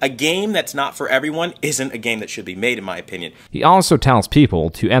 A game that's not for everyone isn't a game that should be made, in my opinion. He also tells people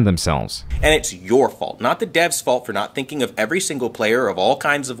to end themselves. And it's your fault, not the dev's fault for not thinking of every single player of all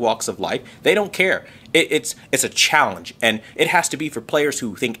kinds of walks of life. They don't care. It's a challenge, and it has to be for players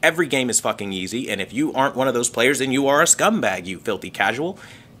who think every game is fucking easy, and if you aren't one of those players, then you are a scumbag, you filthy casual.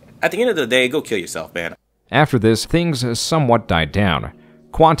 At the end of the day, go kill yourself, man. After this, things somewhat died down.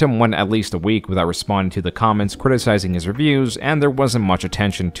 Quantum went at least a week without responding to the comments criticizing his reviews, and there wasn't much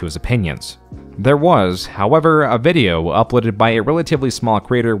attention to his opinions. There was, however, a video uploaded by a relatively small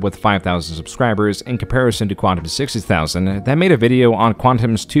creator with 5,000 subscribers in comparison to Quantum's 60,000 that made a video on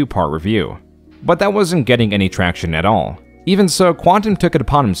Quantum's 2-part review. But that wasn't getting any traction at all. Even so, Quantum took it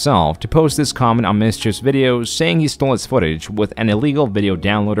upon himself to post this comment on Mischief's video saying he stole his footage with an illegal video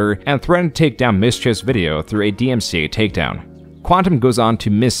downloader and threatened to take down Mischief's video through a DMCA takedown. Quantum goes on to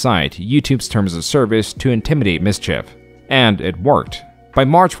miscite YouTube's terms of service to intimidate Mischief. And it worked. By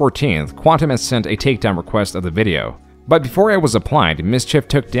March 14th, Quantum had sent a takedown request of the video. But before it was applied, Mischief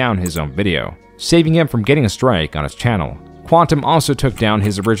took down his own video, saving him from getting a strike on his channel. Quantum also took down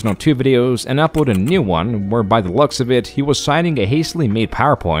his original 2 videos and uploaded a new one where, by the looks of it, he was citing a hastily made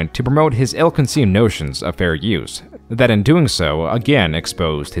PowerPoint to promote his ill-conceived notions of fair use, that in doing so, again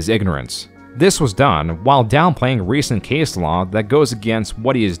exposed his ignorance. This was done while downplaying recent case law that goes against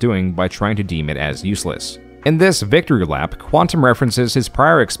what he is doing by trying to deem it as useless. In this victory lap, Quantum references his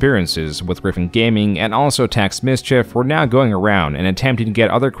prior experiences with Griffin Gaming and also attacks Mischief for now going around and attempting to get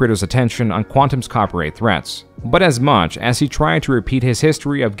other creators' attention on Quantum's copyright threats. But as much as he tried to repeat his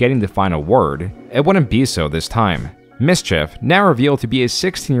history of getting the final word, it wouldn't be so this time. Mischief, now revealed to be a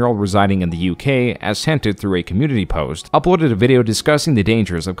 16-year-old residing in the UK, as hinted through a community post, uploaded a video discussing the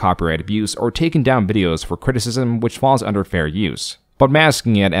dangers of copyright abuse or taking down videos for criticism which falls under fair use, but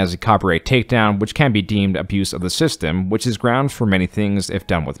masking it as a copyright takedown which can be deemed abuse of the system, which is grounds for many things if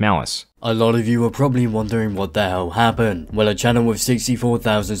done with malice. A lot of you are probably wondering what the hell happened. Well, a channel with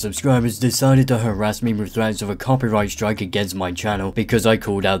 64,000 subscribers decided to harass me with threats of a copyright strike against my channel because I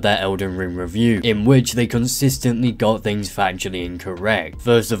called out their Elden Ring review, in which they consistently got things factually incorrect.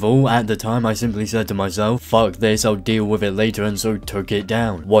 First of all, at the time I simply said to myself, fuck this, I'll deal with it later, and so took it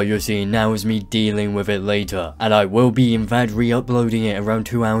down. What you're seeing now is me dealing with it later, and I will be in fact re-uploading it around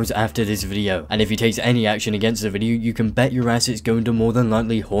 2 hours after this video, and if he takes any action against the video, you can bet your ass it's going to more than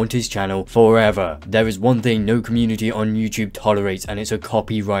likely haunt his channel forever. There is one thing no community on YouTube tolerates, and it's a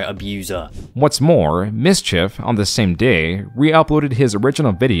copyright abuser. What's more, Mischief, on the same day, re-uploaded his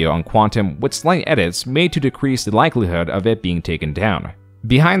original video on Quantum with slight edits made to decrease the likelihood of it being taken down.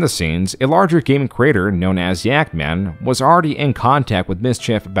 Behind the scenes, a larger gaming creator known as Actman was already in contact with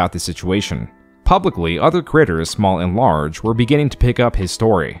Mischief about the situation. Publicly, other creators, small and large, were beginning to pick up his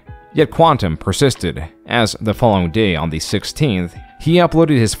story. Yet Quantum persisted, as the following day on the 16th, he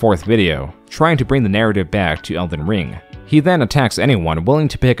uploaded his 4th video, trying to bring the narrative back to Elden Ring. He then attacks anyone willing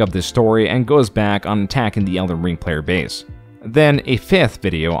to pick up this story and goes back on attacking the Elden Ring player base. Then a 5th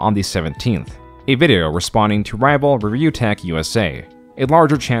video on the 17th, a video responding to rival Review Tech USA, a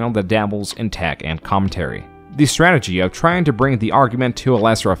larger channel that dabbles in tech and commentary. The strategy of trying to bring the argument to a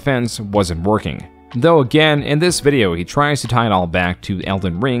lesser offense wasn't working. Though again, in this video he tries to tie it all back to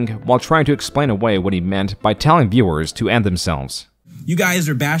Elden Ring while trying to explain away what he meant by telling viewers to end themselves. You guys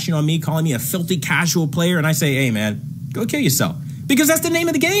are bashing on me, calling me a filthy casual player, and I say, hey man, go kill yourself. Because that's the name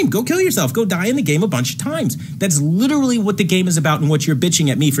of the game. Go kill yourself. Go die in the game a bunch of times. That's literally what the game is about and what you're bitching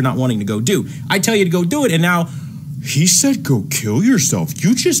at me for not wanting to go do. I tell you to go do it, and now, he said go kill yourself.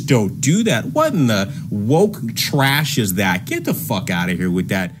 You just don't do that. What in the woke trash is that? Get the fuck out of here with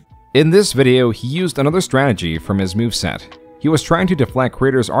that. In this video, he used another strategy from his moveset. He was trying to deflect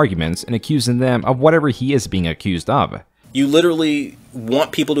creators' arguments and accusing them of whatever he is being accused of. You literally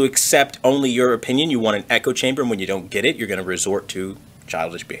want people to accept only your opinion. You want an echo chamber, and when you don't get it, you're going to resort to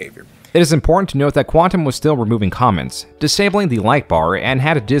childish behavior. It is important to note that Quantum was still removing comments, disabling the like bar, and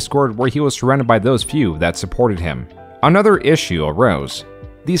had a Discord where he was surrounded by those few that supported him. Another issue arose.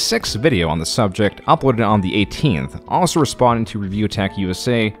 The 6th video on the subject, uploaded on the 18th, also responding to Review Tech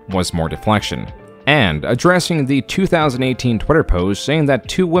USA, was more deflection, and addressing the 2018 Twitter post saying that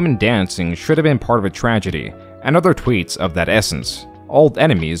 2 women dancing should have been part of a tragedy, and other tweets of that essence. Old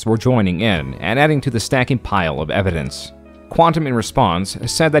enemies were joining in and adding to the stacking pile of evidence. Quantum, in response,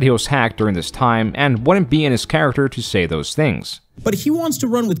 said that he was hacked during this time and wouldn't be in his character to say those things. But he wants to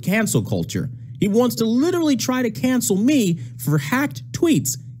run with cancel culture. He wants to literally try to cancel me for hacked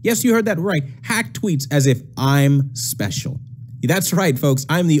tweets. Yes, you heard that right. Hacked tweets, as if I'm special. That's right, folks.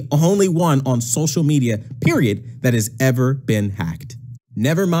 I'm the only one on social media, period, that has ever been hacked.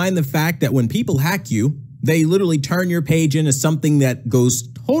 Never mind the fact that when people hack you, they literally turn your page into something that goes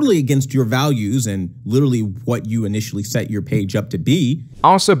totally against your values and literally what you initially set your page up to be.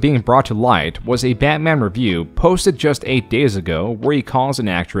 Also being brought to light was a Batman review posted just 8 days ago where he calls an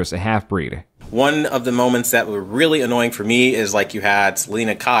actress a half-breed. One of the moments that were really annoying for me is like you had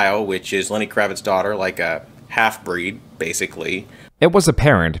Selena Kyle, which is Lenny Kravitz's daughter, like a half-breed, basically. It was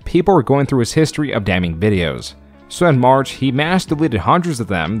apparent people were going through his history of damning videos. So in March, he mass deleted hundreds of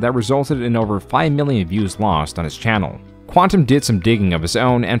them that resulted in over 5 million views lost on his channel. Quantum did some digging of his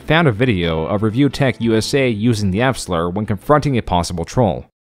own and found a video of Review Tech USA using the F-slur when confronting a possible troll.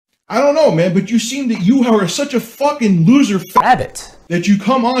 I don't know, man, but you seem that you are such a fucking loser rabbit that you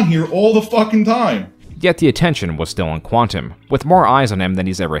come on here all the fucking time. Yet the attention was still on Quantum, with more eyes on him than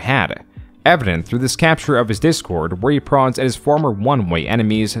he's ever had. Evident through this capture of his Discord where he prods at his former one-way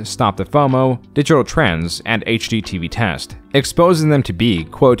enemies Stop the FOMO, Digital Trends, and HDTV Test, exposing them to be,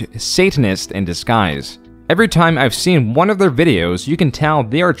 quote, Satanist in disguise. Every time I've seen one of their videos, you can tell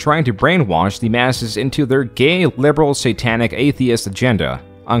they are trying to brainwash the masses into their gay, liberal, satanic, atheist agenda,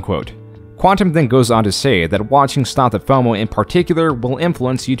 unquote. Quantum then goes on to say that watching Stop the FOMO in particular will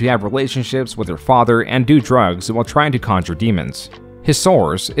influence you to have relationships with your father and do drugs while trying to conjure demons. His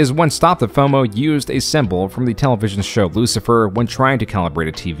source is when Stop the FOMO used a symbol from the television show Lucifer when trying to calibrate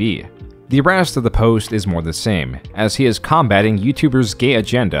a TV. The rest of the post is more the same, as he is combating YouTubers' gay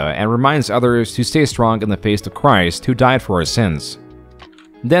agenda and reminds others to stay strong in the face of Christ who died for our sins.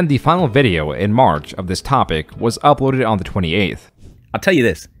 Then the final video in March of this topic was uploaded on the 28th. I'll tell you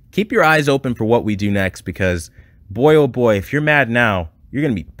this, keep your eyes open for what we do next because, boy oh boy, if you're mad now, you're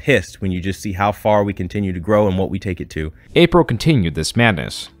going to be pissed when you just see how far we continue to grow and what we take it to. April continued this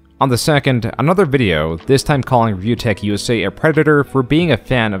madness. On the 2nd, another video, this time calling Review Tech USA a predator for being a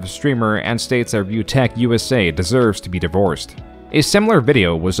fan of a streamer and states that Review Tech USA deserves to be divorced. A similar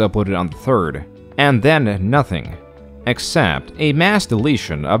video was uploaded on the 3rd, and then nothing. Except a mass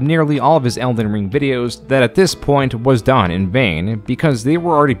deletion of nearly all of his Elden Ring videos that at this point was done in vain because they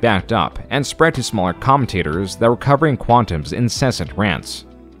were already backed up and spread to smaller commentators that were covering Quantum's incessant rants.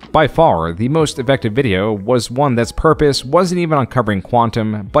 By far, the most effective video was one that's purpose wasn't even on covering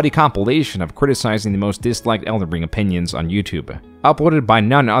Quantum, but a compilation of criticizing the most disliked Elden Ring opinions on YouTube, uploaded by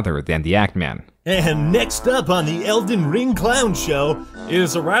none other than the Actman. And next up on the Elden Ring Clown Show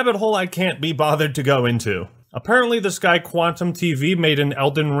is a rabbit hole I can't be bothered to go into. Apparently this guy Quantum TV made an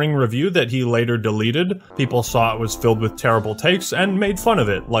Elden Ring review that he later deleted. People saw it was filled with terrible takes and made fun of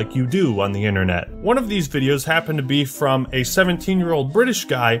it, like you do on the internet. One of these videos happened to be from a 17-year-old British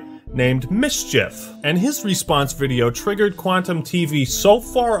guy named Mischief, and his response video triggered Quantum TV so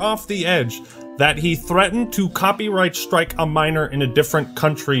far off the edge that he threatened to copyright strike a minor in a different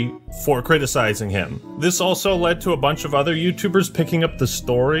country for criticizing him. This also led to a bunch of other YouTubers picking up the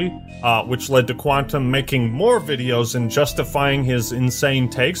story, which led to Quantum making more videos and justifying his insane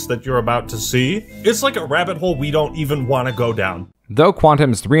takes that you're about to see. It's like a rabbit hole we don't even want to go down. Though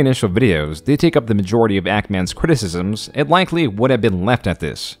Quantum's 3 initial videos did take up the majority of Actman's criticisms, it likely would have been left at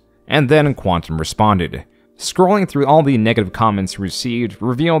this. And then Quantum responded. Scrolling through all the negative comments he received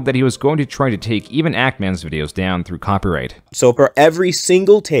revealed that he was going to try to take even Actman's videos down through copyright. So for every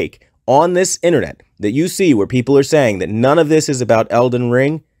single take on this internet that you see where people are saying that none of this is about Elden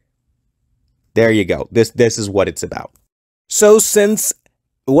Ring, there you go. This is what it's about. So since,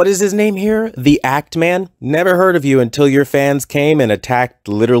 what is his name here? The Actman? Never heard of you until your fans came and attacked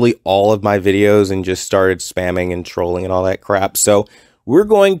literally all of my videos and just started spamming and trolling and all that crap. So we're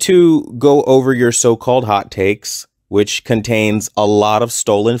going to go over your so-called hot takes, which contains a lot of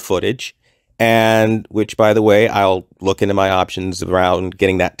stolen footage, and which, by the way, I'll look into my options around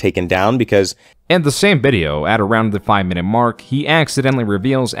getting that taken down because... In the same video, at around the 5-minute mark, he accidentally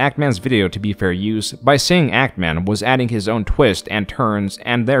reveals Actman's video to be fair use by saying Actman was adding his own twist and turns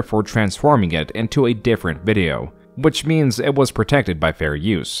and therefore transforming it into a different video, which means it was protected by fair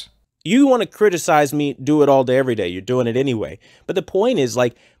use. You want to criticize me, do it all day, every day. You're doing it anyway. But the point is,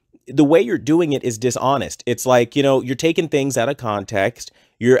 like, the way you're doing it is dishonest. It's like, you know, you're taking things out of context.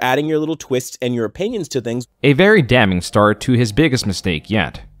 You're adding your little twists and your opinions to things. A very damning start to his biggest mistake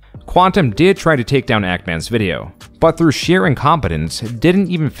yet. Quantum did try to take down Actman's video, but through sheer incompetence, didn't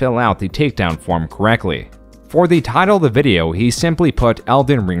even fill out the takedown form correctly. For the title of the video, he simply put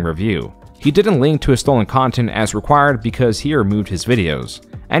Elden Ring Review. He didn't link to his stolen content as required because he removed his videos,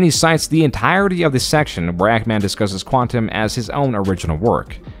 and he cites the entirety of the section where Actman discusses Quantum as his own original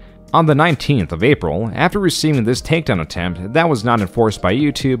work. On the 19th of April, after receiving this takedown attempt that was not enforced by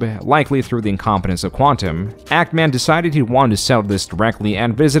YouTube, likely through the incompetence of Quantum, Actman decided he wanted to settle this directly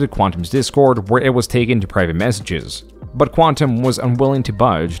and visited Quantum's Discord where it was taken to private messages. But Quantum was unwilling to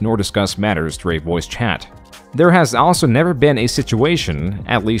budge nor discuss matters through a voice chat. There has also never been a situation,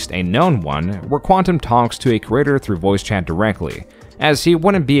 at least a known one, where Quantum talks to a creator through voice chat directly, as he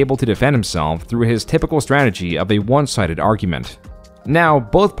wouldn't be able to defend himself through his typical strategy of a one-sided argument. Now,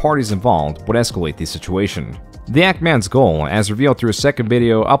 both parties involved would escalate the situation. The Actman's goal, as revealed through a second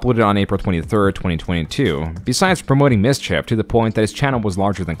video uploaded on April 23, 2022, besides promoting mischief to the point that his channel was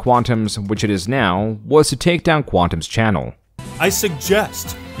larger than Quantum's, which it is now, was to take down Quantum's channel. I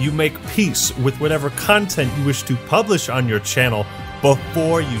suggest you make peace with whatever content you wish to publish on your channel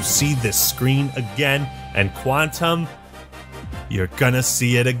before you see this screen again, and Quantum, you're gonna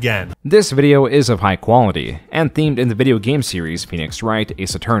see it again. This video is of high quality, and themed in the video game series Phoenix Wright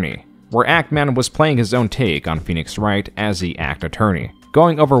Ace Attorney, where Actman was playing his own take on Phoenix Wright as the Act Attorney,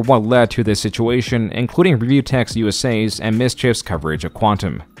 going over what led to this situation, including Review Text USA's and Mischief's coverage of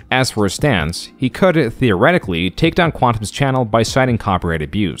Quantum. As for his stance, he could, theoretically, take down Quantum's channel by citing copyright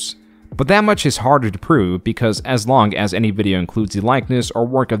abuse. But that much is harder to prove because as long as any video includes the likeness or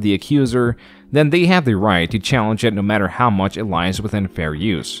work of the accuser, then they have the right to challenge it no matter how much it lies within fair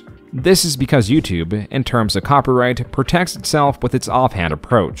use. This is because YouTube, in terms of copyright, protects itself with its offhand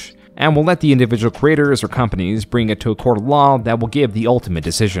approach, and will let the individual creators or companies bring it to a court of law that will give the ultimate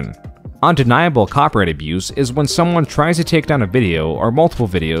decision. Undeniable copyright abuse is when someone tries to take down a video or multiple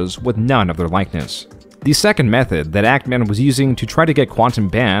videos with none of their likeness. The second method that Actman was using to try to get Quantum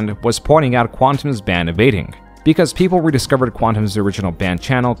banned was pointing out Quantum's ban evading, because people rediscovered Quantum's original banned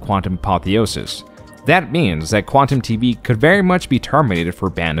channel, Quantum Apotheosis. That means that Quantum TV could very much be terminated for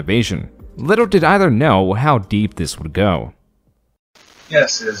ban evasion. Little did either know how deep this would go.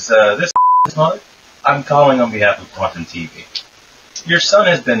 Yes, is this mother? I'm calling on behalf of Quantum TV. Your son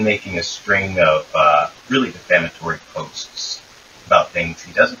has been making a string of really defamatory posts about things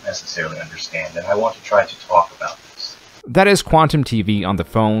he doesn't necessarily understand, and I want to try to talk about this. That is Quantum TV on the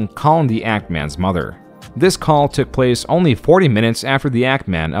phone calling the Actman's mother. This call took place only 40 minutes after the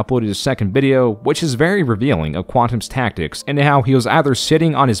Actman uploaded his second video, which is very revealing of Quantum's tactics and how he was either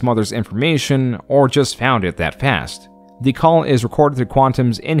sitting on his mother's information or just found it that fast. The call is recorded through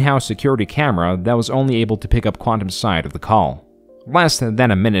Quantum's in-house security camera that was only able to pick up Quantum's side of the call. Less than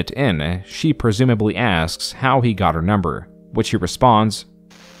a minute in, she presumably asks how he got her number, which he responds,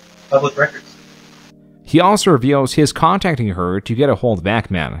 "Public records." He also reveals he is contacting her to get a hold of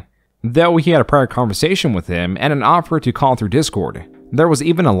Actman, though he had a prior conversation with him and an offer to call through Discord. There was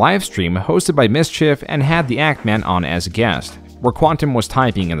even a live stream hosted by Mischief and had the Actman on as a guest, where Quantum was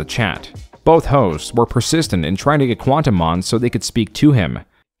typing in the chat. Both hosts were persistent in trying to get Quantum on so they could speak to him.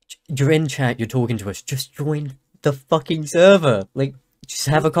 You're in chat, you're talking to us, just join the fucking server. Like, just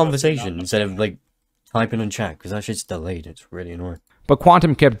have a conversation instead of, like, typing in chat, because that shit's delayed, it's really annoying. But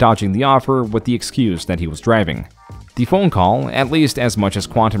Quantum kept dodging the offer with the excuse that he was driving. The phone call, at least as much as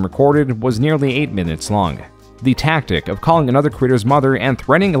Quantum recorded, was nearly 8 minutes long. The tactic of calling another creator's mother and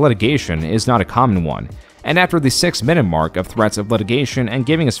threatening a litigation is not a common one, and after the 6-minute mark of threats of litigation and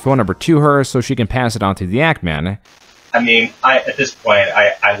giving his phone number to her so she can pass it on to the Actman, I mean, at this point,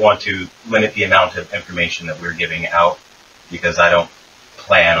 I want to limit the amount of information that we're giving out, because I don't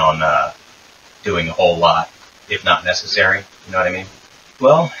plan on doing a whole lot, if not necessary, you know what I mean?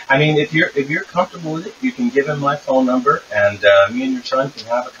 Well, I mean, if you're comfortable with it, you can give him my phone number, and me and your son can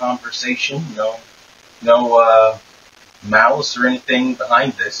have a conversation, no malice or anything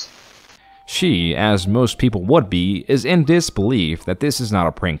behind this. She, as most people would be, is in disbelief that this is not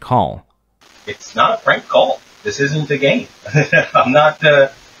a prank call. It's not a prank call. This isn't a game. I'm not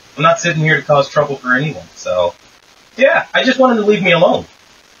sitting here to cause trouble for anyone. So, yeah, I just want him to leave me alone.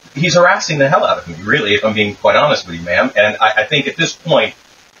 He's harassing the hell out of me, really, if I'm being quite honest with you, ma'am. And I think at this point,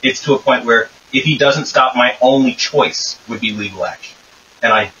 it's to a point where if he doesn't stop, my only choice would be legal action.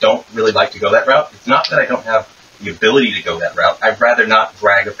 And I don't really like to go that route. It's not that I don't have the ability to go that route. I'd rather not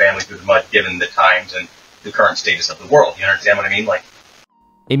drag a family through the mud given the times and the current status of the world. You understand what I mean? Like,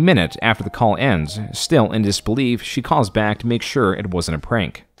 a minute after the call ends, still in disbelief, she calls back to make sure it wasn't a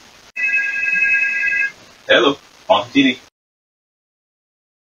prank. Hello, Quantum TV.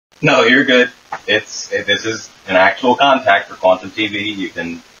 No, you're good. This is an actual contact for Quantum TV. You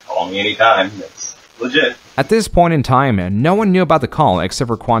can call me anytime. It's legit. At this point in time, no one knew about the call except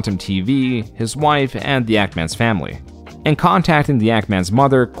for Quantum TV, his wife, and the Actman's family. In contacting the Actman's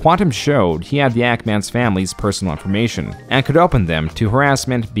mother, Quantum showed he had the Actman's family's personal information and could open them to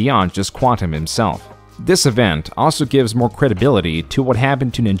harassment beyond just Quantum himself. This event also gives more credibility to what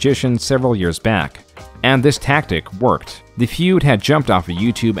happened to Ninjician several years back. And this tactic worked. The feud had jumped off of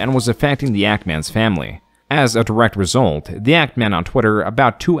YouTube and was affecting the Actman's family. As a direct result, the Actman on Twitter,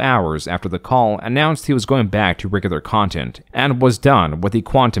 about 2 hours after the call, announced he was going back to regular content and was done with the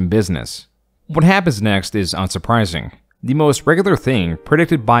Quantum business. What happens next is unsurprising. The most regular thing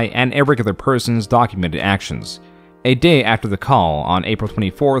predicted by an irregular person's documented actions. A day after the call, on April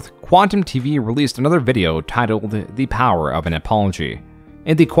 24th, Quantum TV released another video titled The Power of an Apology.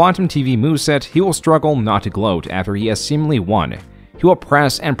 In the Quantum TV moveset, he will struggle not to gloat after he has seemingly won. He will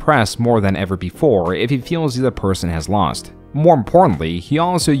press and press more than ever before if he feels the other person has lost. More importantly, he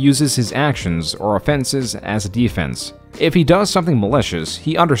also uses his actions or offenses as a defense. If he does something malicious,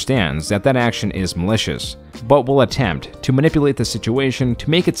 he understands that that action is malicious, but will attempt to manipulate the situation to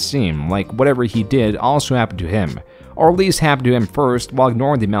make it seem like whatever he did also happened to him, or at least happened to him first while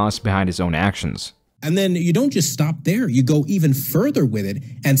ignoring the malice behind his own actions. And then you don't just stop there, you go even further with it,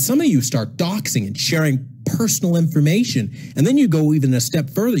 and some of you start doxing and sharing personal information, and then you go even a step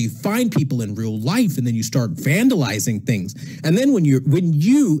further, you find people in real life, and then you start vandalizing things. And then when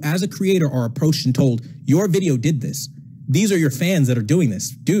you as a creator are approached and told, your video did this, these are your fans that are doing this,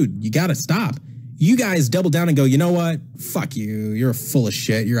 dude, you gotta stop. You guys double down and go, you know what? Fuck you. You're full of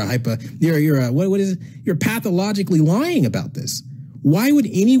shit. You're You're pathologically lying about this. Why would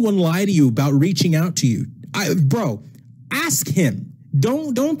anyone lie to you about reaching out to you? Bro, ask him.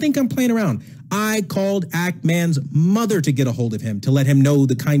 Don't think I'm playing around. I called Actman's mother to get a hold of him to let him know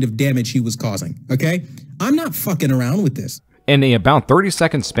the kind of damage he was causing, okay? I'm not fucking around with this. In a about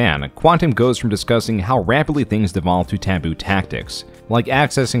 30-second span, Quantum goes from discussing how rapidly things devolve to taboo tactics, like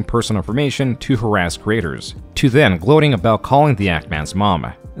accessing personal information to harass creators, to then gloating about calling the Actman's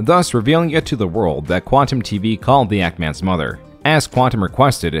mom, thus revealing it to the world that Quantum TV called the Actman's mother. As Quantum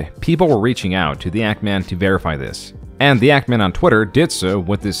requested, people were reaching out to the Actman to verify this. And the Actman on Twitter did so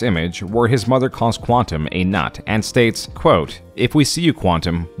with this image where his mother calls Quantum a nut and states, quote, "If we see you,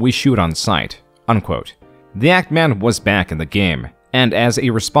 Quantum, we shoot on sight," unquote. The Actman was back in the game, and as a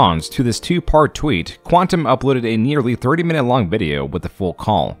response to this two-part tweet, Quantum uploaded a nearly 30-minute long video with the full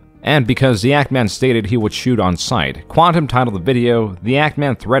call. And because the Actman stated he would shoot on sight, Quantum titled the video, "The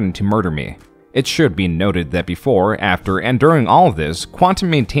Actman Threatened to Murder Me." It should be noted that before, after, and during all of this, Quantum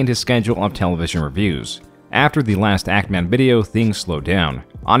maintained his schedule of television reviews. After the last Actman video, things slowed down.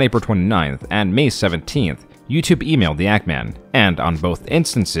 On April 29th and May 17th, YouTube emailed the Actman, and on both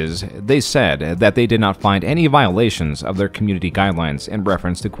instances, they said that they did not find any violations of their community guidelines in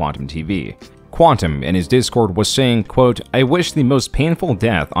reference to Quantum TV. Quantum, in his Discord, was saying, quote, "I wish the most painful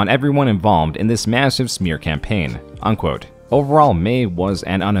death on everyone involved in this massive smear campaign," unquote. Overall, May was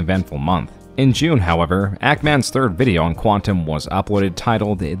an uneventful month. In June, however, Actman's third video on Quantum was uploaded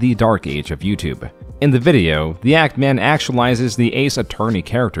titled The Dark Age of YouTube. In the video, the Actman actualizes the Ace Attorney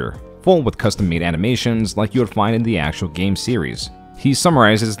character, full with custom-made animations like you would find in the actual game series. He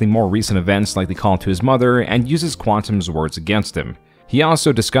summarizes the more recent events like the call to his mother and uses Quantum's words against him. He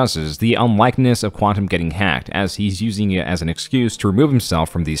also discusses the unlikeliness of Quantum getting hacked, as he's using it as an excuse to remove himself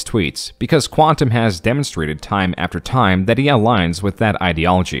from these tweets, because Quantum has demonstrated time after time that he aligns with that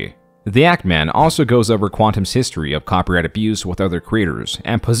ideology. The Actman also goes over Quantum's history of copyright abuse with other creators,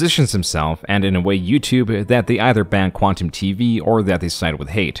 and positions himself and in a way YouTube that they either ban Quantum TV or that they side with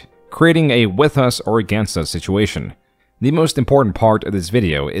hate, creating a with us or against us situation. The most important part of this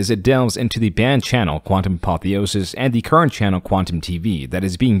video is it delves into the banned channel Quantum Apotheosis and the current channel Quantum TV that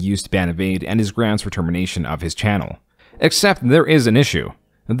is being used to ban Evade and his grounds for termination of his channel. Except there is an issue.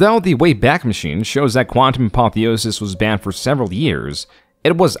 Though the Wayback Machine shows that Quantum Apotheosis was banned for several years,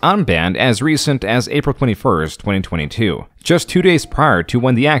 it was unbanned as recent as April 21st, 2022, just 2 days prior to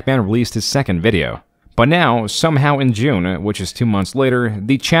when the Actman released his second video. But now, somehow in June, which is 2 months later,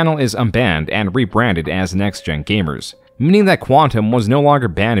 the channel is unbanned and rebranded as Next Gen Gamers, meaning that Quantum was no longer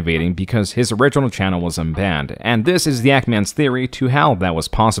ban evading because his original channel was unbanned, and this is the Actman's theory to how that was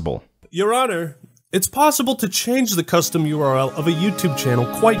possible. Your Honor, it's possible to change the custom URL of a YouTube channel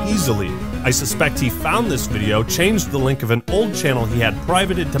quite easily. I suspect he found this video, changed the link of an old channel he had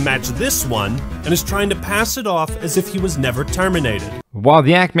privated to match this one, and is trying to pass it off as if he was never terminated. While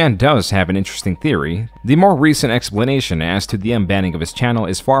the Actman does have an interesting theory, the more recent explanation as to the unbanning of his channel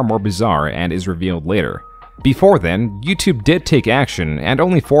is far more bizarre and is revealed later. Before then, YouTube did take action, and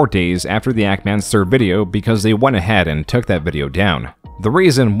only 4 days after the Actman's third video because they went ahead and took that video down. The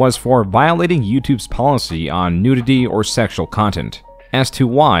reason was for violating YouTube's policy on nudity or sexual content. As to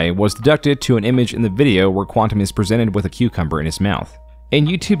why was deducted to an image in the video where Quantum is presented with a cucumber in his mouth. In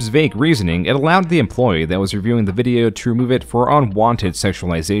YouTube's vague reasoning, it allowed the employee that was reviewing the video to remove it for unwanted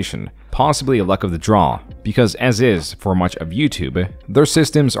sexualization, possibly a luck of the draw, because as is for much of YouTube, their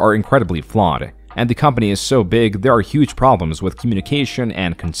systems are incredibly flawed, and the company is so big there are huge problems with communication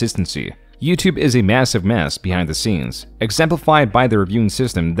and consistency. YouTube is a massive mess behind the scenes, exemplified by the reviewing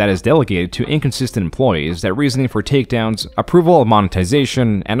system that is delegated to inconsistent employees that reasoning for takedowns, approval of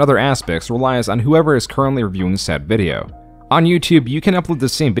monetization, and other aspects relies on whoever is currently reviewing said video. On YouTube, you can upload the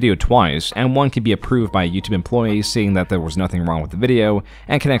same video twice, and one can be approved by a YouTube employee saying that there was nothing wrong with the video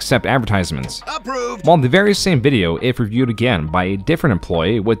and can accept advertisements. Approved! While the very same video, if reviewed again by a different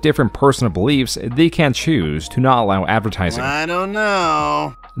employee with different personal beliefs, they can choose to not allow advertising. I don't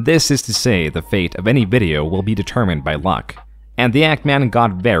know. This is to say the fate of any video will be determined by luck. And the Actman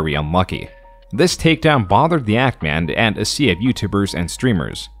got very unlucky. This takedown bothered the Actman and a sea of YouTubers and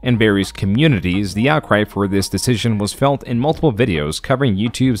streamers. In various communities, the outcry for this decision was felt in multiple videos covering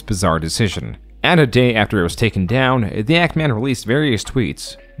YouTube's bizarre decision. And a day after it was taken down, the Actman released various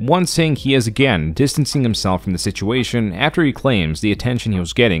tweets, one saying he is again distancing himself from the situation after he claims the attention he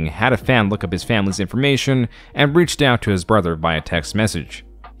was getting had a fan look up his family's information and reached out to his brother via text message.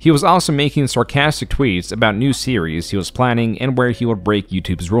 He was also making sarcastic tweets about new series he was planning and where he would break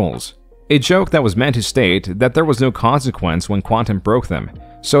YouTube's rules. A joke that was meant to state that there was no consequence when Quantum broke them,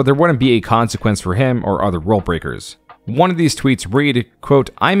 so there wouldn't be a consequence for him or other rule breakers. One of these tweets read, quote,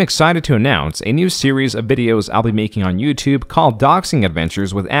 "I'm excited to announce a new series of videos I'll be making on YouTube called Doxing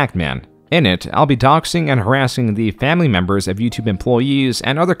Adventures with Actman. In it, I'll be doxing and harassing the family members of YouTube employees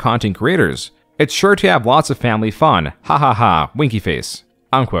and other content creators. It's sure to have lots of family fun, ha ha ha, winky face,"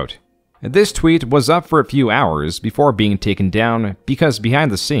 unquote. This tweet was up for a few hours before being taken down because behind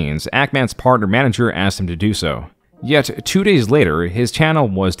the scenes, Actman's partner manager asked him to do so. Yet 2 days later, his channel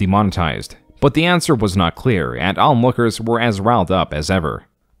was demonetized. But the answer was not clear, and onlookers were as riled up as ever.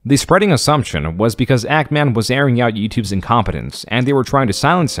 The spreading assumption was because Actman was airing out YouTube's incompetence, and they were trying to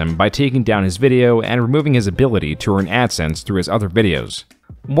silence him by taking down his video and removing his ability to earn AdSense through his other videos.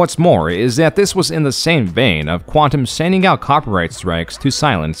 What's more is that this was in the same vein of Quantum sending out copyright strikes to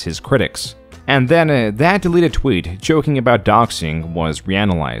silence his critics. And then that deleted tweet joking about doxing was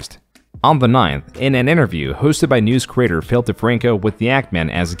reanalyzed. On the 9th, in an interview hosted by news creator Phil DeFranco with the Actman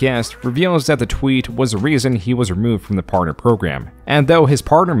as a guest, reveals that the tweet was the reason he was removed from the partner program. And though his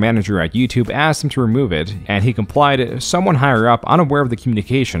partner manager at YouTube asked him to remove it, and he complied, someone higher up unaware of the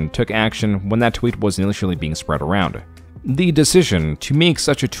communication took action when that tweet was initially being spread around. The decision to make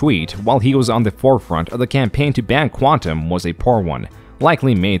such a tweet while he was on the forefront of the campaign to ban Quantum was a poor one,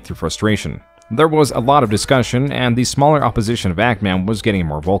 likely made through frustration. There was a lot of discussion, and the smaller opposition of Actman was getting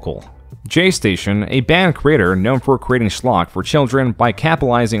more vocal. J-Station, a band creator known for creating schlock for children by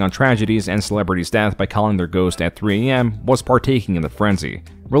capitalizing on tragedies and celebrities' death by calling their ghost at 3 AM, was partaking in the frenzy,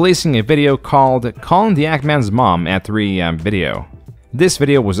 releasing a video called "Calling the Actman's Mom at 3 AM video." This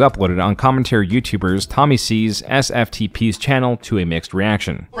video was uploaded on commentary YouTubers Tommy C's SFTP's channel to a mixed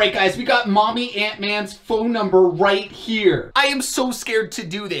reaction. Alright guys, we got Mommy Ant-Man's phone number right here. I am so scared to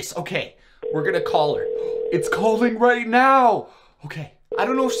do this. Okay, we're gonna call her. It's calling right now. Okay, I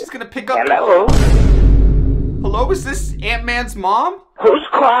don't know if she's gonna pick up. Hello? Hello, is this Ant-Man's mom? Who's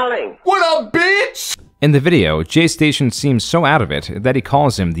calling? What up, bitch? In the video, J-Station seems so out of it that he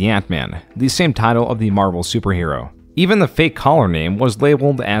calls him the Ant-Man, the same title of the Marvel superhero. Even the fake caller name was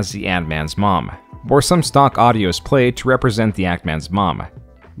labeled as the Actman's mom, where some stock audio is played to represent the Actman's mom.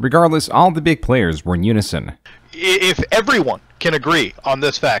 Regardless, all the big players were in unison. If everyone can agree on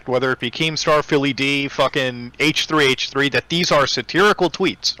this fact, whether it be Keemstar, Philly D, fucking H3H3, that these are satirical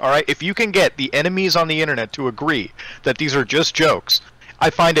tweets, alright? If you can get the enemies on the internet to agree that these are just jokes, I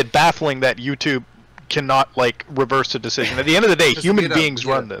find it baffling that YouTube cannot, like, reverse a decision. At the end of the day, human beings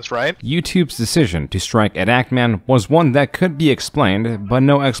run this, right? YouTube's decision to strike at Actman was one that could be explained, but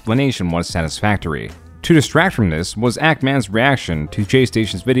no explanation was satisfactory. To distract from this was Actman's reaction to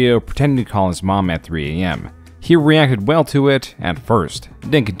J-Station's video pretending to call his mom at 3 AM. He reacted well to it at first,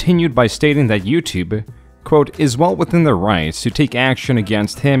 then continued by stating that YouTube, quote, is well within their rights to take action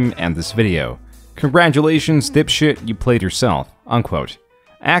against him and this video. Congratulations, dipshit, you played yourself, unquote.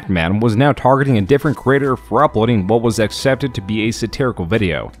 Actman was now targeting a different creator for uploading what was accepted to be a satirical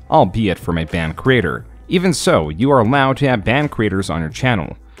video, albeit from a banned creator. Even so, you are allowed to have banned creators on your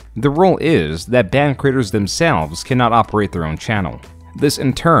channel. The rule is that banned creators themselves cannot operate their own channel. This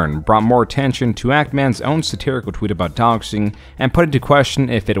in turn brought more attention to Actman's own satirical tweet about doxing and put into question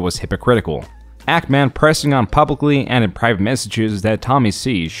if it was hypocritical. Actman pressing on publicly and in private messages that Tommy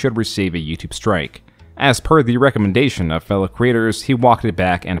C should receive a YouTube strike. As per the recommendation of fellow creators, he walked it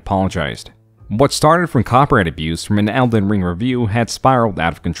back and apologized. What started from copyright abuse from an Elden Ring review had spiraled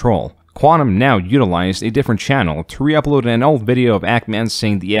out of control. Quantum now utilized a different channel to re-upload an old video of Actman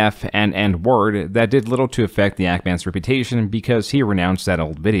saying the F and N word that did little to affect the Actman's reputation because he renounced that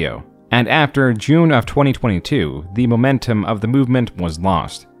old video. And after June of 2022, the momentum of the movement was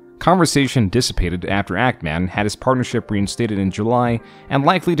lost. Conversation dissipated after Actman had his partnership reinstated in July and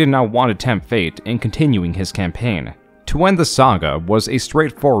likely did not want to tempt fate in continuing his campaign. To End the Saga was a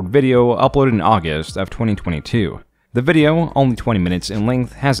straightforward video uploaded in August of 2022. The video, only 20 minutes in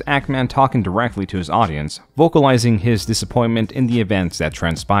length, has Actman talking directly to his audience, vocalizing his disappointment in the events that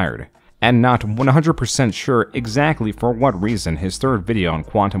transpired, and not 100% sure exactly for what reason his third video on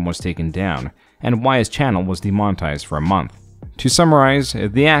Quantum was taken down, and why his channel was demonetized for a month. To summarize,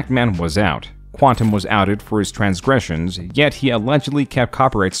 the Actman was out. Quantum was outed for his transgressions, yet he allegedly kept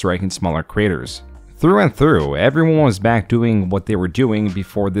copyright striking smaller creators. Through and through, everyone was back doing what they were doing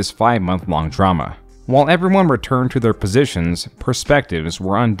before this 5-month-long drama. While everyone returned to their positions, perspectives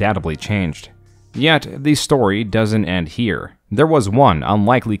were undoubtedly changed. Yet, the story doesn't end here. There was one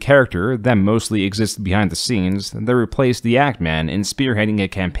unlikely character that mostly exists behind the scenes that replaced the Actman in spearheading a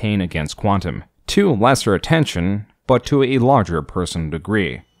campaign against Quantum, to lesser attention, but to a larger personal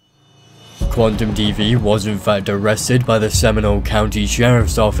degree. Quantum TV was in fact arrested by the Seminole County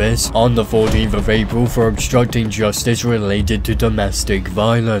Sheriff's Office on the 14th of April for obstructing justice related to domestic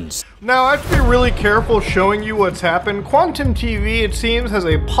violence. Now, I have to be really careful showing you what's happened. Quantum TV, it seems, has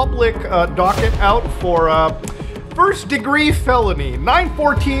a public docket out for first-degree felony,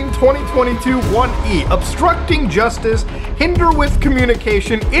 9/14/2022 1E, obstructing justice, hinder with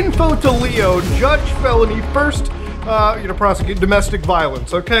communication, info to Leo, judge felony, first, prosecute domestic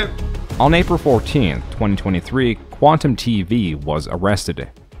violence, okay? On April 14th, 2023, Quantum TV was arrested.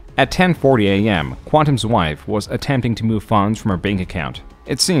 At 10:40 a.m., Quantum's wife was attempting to move funds from her bank account.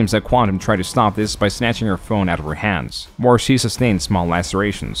 It seems that Quantum tried to stop this by snatching her phone out of her hands, where she sustained small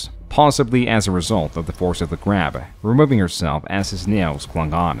lacerations, possibly as a result of the force of the grab, removing herself as his nails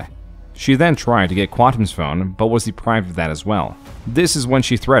clung on. She then tried to get Quantum's phone, but was deprived of that as well. This is when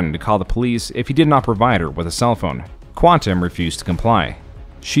she threatened to call the police if he did not provide her with a cell phone. Quantum refused to comply.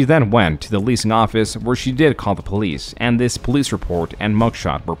 She then went to the leasing office where she did call the police, and this police report and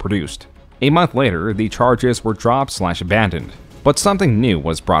mugshot were produced. A month later, the charges were dropped/abandoned, but something new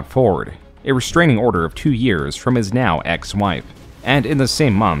was brought forward, a restraining order of 2 years from his now ex-wife. And in the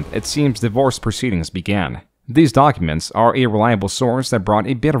same month, it seems divorce proceedings began. These documents are a reliable source that brought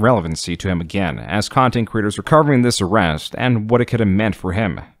a bit of relevancy to him again, as content creators were covering this arrest and what it could have meant for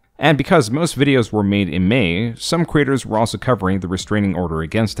him. And because most videos were made in May, some creators were also covering the restraining order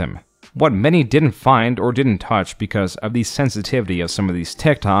against him. What many didn't find or didn't touch because of the sensitivity of some of these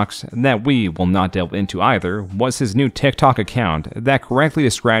TikToks that we will not delve into either was his new TikTok account that correctly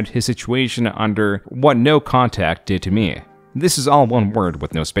described his situation under what no contact did to me. This is all one word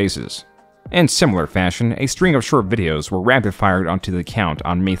with no spaces. In similar fashion, a string of short videos were rapid-fired onto the account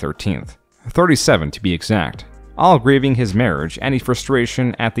on May 13th, 37 to be exact, all grieving his marriage and his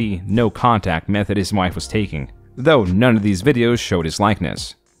frustration at the no-contact method his wife was taking, though none of these videos showed his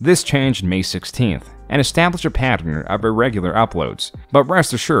likeness. This changed May 16th, and established a pattern of irregular uploads, but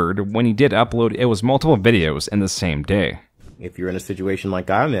rest assured, when he did upload, it was multiple videos in the same day. If you're in a situation like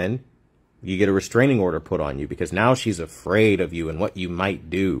I'm in, you get a restraining order put on you because now she's afraid of you and what you might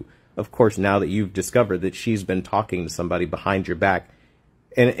do. Of course, now that you've discovered that she's been talking to somebody behind your back,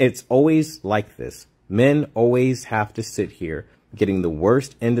 and it's always like this. Men always have to sit here getting the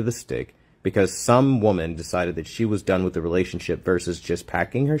worst end of the stick because some woman decided that she was done with the relationship versus just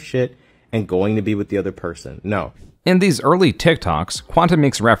packing her shit and going to be with the other person. No. In these early TikToks, Quantum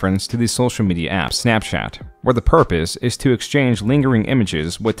makes reference to the social media app Snapchat, where the purpose is to exchange lingering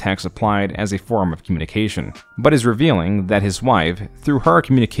images with text applied as a form of communication, but is revealing that his wife, through her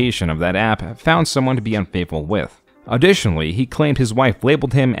communication of that app, found someone to be unfaithful with. Additionally, he claimed his wife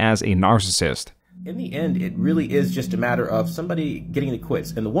labeled him as a narcissist. In the end, it really is just a matter of somebody getting the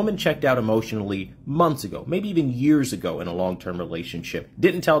quits. And the woman checked out emotionally months ago, maybe even years ago in a long-term relationship.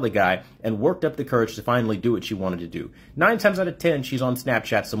 Didn't tell the guy and worked up the courage to finally do what she wanted to do. 9 times out of 10, she's on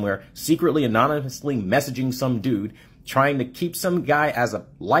Snapchat somewhere, secretly, anonymously messaging some dude, trying to keep some guy as a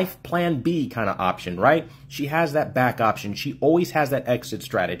life plan B kind of option, right? She has that back option. She always has that exit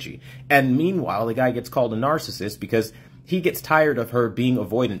strategy. And meanwhile, the guy gets called a narcissist because he gets tired of her being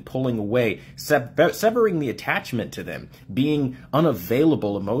avoidant, pulling away, severing the attachment to them, being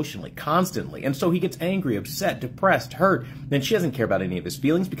unavailable emotionally, constantly. And so he gets angry, upset, depressed, hurt. Then she doesn't care about any of his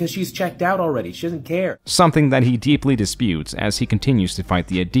feelings because she's checked out already. She doesn't care. Something that he deeply disputes as he continues to fight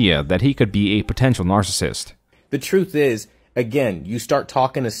the idea that he could be a potential narcissist. The truth is, again, you start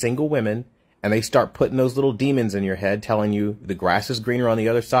talking to single women, and they start putting those little demons in your head telling you the grass is greener on the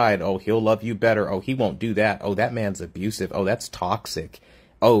other side. Oh, he'll love you better. Oh, he won't do that. Oh, that man's abusive. Oh, that's toxic.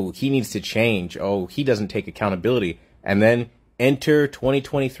 Oh, he needs to change. Oh, he doesn't take accountability. And then enter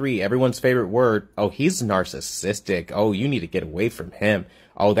 2023, everyone's favorite word. Oh, he's narcissistic. Oh, you need to get away from him.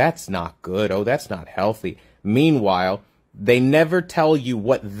 Oh, that's not good. Oh, that's not healthy. Meanwhile, they never tell you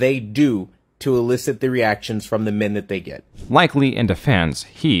what they do to elicit the reactions from the men that they get. Likely in defense,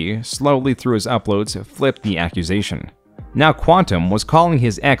 he, slowly through his uploads, flipped the accusation. Now Quantum was calling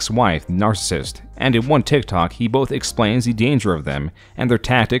his ex-wife the narcissist, and in one TikTok he both explains the danger of them and their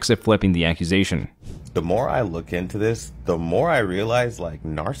tactics of flipping the accusation. The more I look into this, the more I realize, like,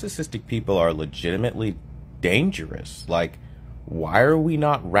 narcissistic people are legitimately dangerous. Like, why are we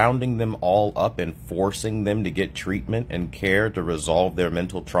not rounding them all up and forcing them to get treatment and care to resolve their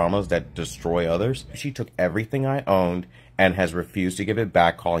mental traumas that destroy others? She took everything I owned and has refused to give it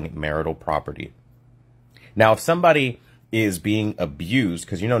back, calling it marital property. Now, if somebody is being abused,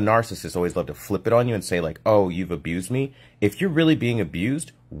 because you know narcissists always love to flip it on you and say like, oh, you've abused me. If you're really being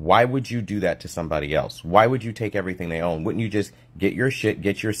abused, why would you do that to somebody else? Why would you take everything they own? Wouldn't you just get your shit,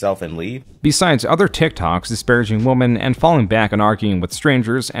 get yourself, and leave? Besides other TikToks disparaging women and falling back and arguing with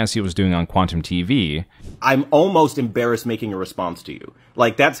strangers as he was doing on Quantum TV, I'm almost embarrassed making a response to you.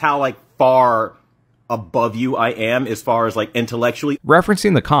 Like, that's how like far above you I am as far as like intellectually.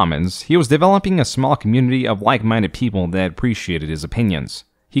 Referencing the comments, he was developing a small community of like-minded people that appreciated his opinions.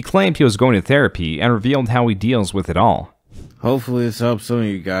 He claimed he was going to therapy and revealed how he deals with it all. Hopefully this helps some of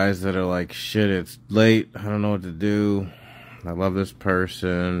you guys that are like, shit, it's late, I don't know what to do, I love this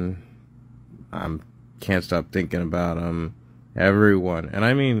person, can't stop thinking about him. Everyone, and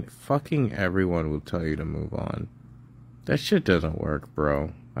I mean fucking everyone, will tell you to move on. That shit doesn't work,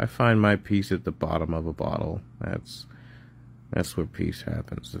 bro. I find my peace at the bottom of a bottle. That's where peace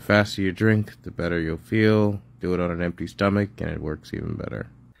happens. The faster you drink, the better you'll feel. Do it on an empty stomach, and it works even better.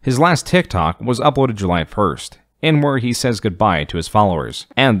 His last TikTok was uploaded July 1st, in where he says goodbye to his followers,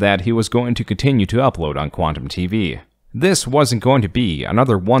 and that he was going to continue to upload on Quantum TV. This wasn't going to be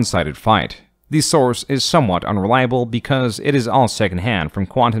another one-sided fight. The source is somewhat unreliable because it is all secondhand from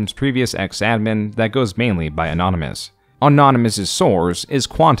Quantum's previous ex-admin that goes mainly by Anonymous. Anonymous's source is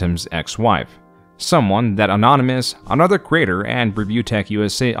Quantum's ex-wife, someone that Anonymous, another creator, and Review Tech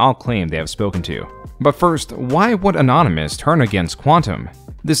USA all claim they have spoken to. But first, why would Anonymous turn against Quantum?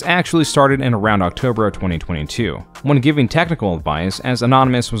 This actually started in around October of 2022, when giving technical advice, as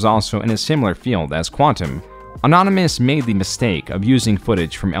Anonymous was also in a similar field as Quantum. Anonymous made the mistake of using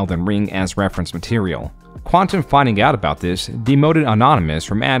footage from Elden Ring as reference material. Quantum, finding out about this, demoted Anonymous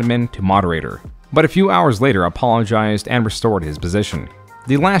from admin to moderator, but a few hours later apologized and restored his position.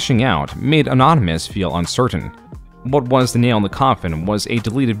 The lashing out made Anonymous feel uncertain. What was the nail in the coffin was a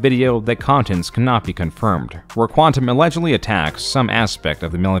deleted video that contents cannot be confirmed, where Quantum allegedly attacks some aspect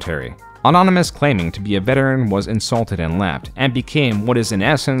of the military. Anonymous, claiming to be a veteran, was insulted and left, and became what is in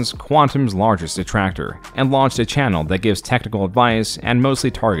essence Quantum's largest detractor, and launched a channel that gives technical advice and mostly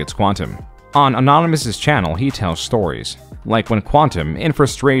targets Quantum. On Anonymous's channel, he tells stories, like when Quantum, in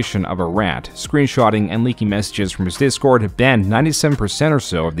frustration of a rat, screenshotting and leaking messages from his Discord, banned 97% or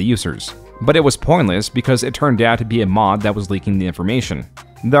so of the users. But it was pointless because it turned out to be a mod that was leaking the information.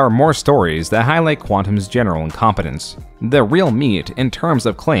 There are more stories that highlight Quantum's general incompetence. The real meat in terms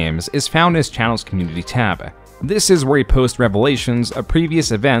of claims is found in his channel's community tab. This is where he posts revelations of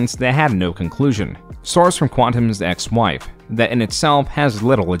previous events that had no conclusion. Source from Quantum's ex-wife, that in itself has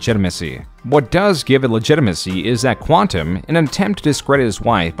little legitimacy. What does give it legitimacy is that Quantum, in an attempt to discredit his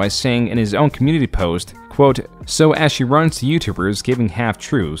wife by saying in his own community post, quote, "So as she runs to YouTubers giving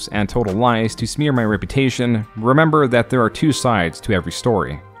half-truths and total lies to smear my reputation, remember that there are two sides to every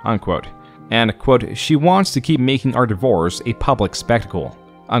story," unquote. And, quote, "She wants to keep making our divorce a public spectacle,"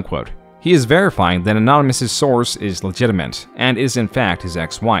 unquote. He is verifying that Anonymous's source is legitimate, and is in fact his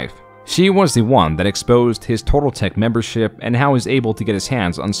ex-wife. She was the one that exposed his Total Tech membership and how he's able to get his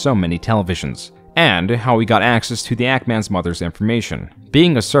hands on so many televisions, and how he got access to the Actman's mother's information,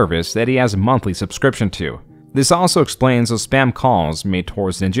 being a service that he has a monthly subscription to. This also explains the spam calls made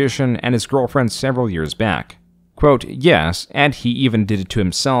towards Ninjician and his girlfriend several years back. Quote, "Yes, and he even did it to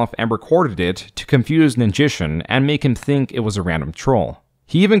himself and recorded it to confuse Ninjician and make him think it was a random troll.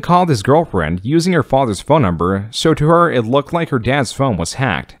 He even called his girlfriend using her father's phone number, so to her it looked like her dad's phone was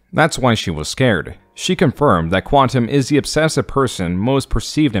hacked. That's why she was scared." She confirmed that Quantum is the obsessive person most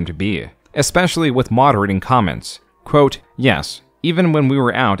perceived him to be, especially with moderating comments. Quote, "Yes, even when we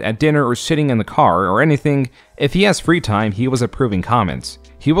were out at dinner or sitting in the car or anything, if he has free time he was approving comments.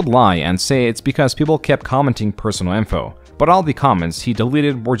 He would lie and say it's because people kept commenting personal info, but all the comments he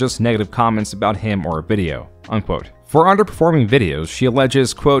deleted were just negative comments about him or a video," unquote. For underperforming videos, she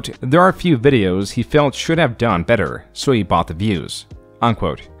alleges, quote, "There are a few videos he felt should have done better, so he bought the views,"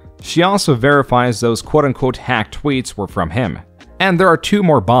 unquote. She also verifies those quote-unquote hacked tweets were from him. And there are two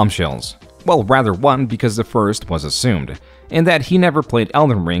more bombshells. Well, rather one, because the first was assumed. in that he never played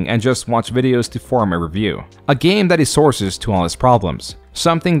Elden Ring and just watched videos to form a review. A game that he sources to all his problems.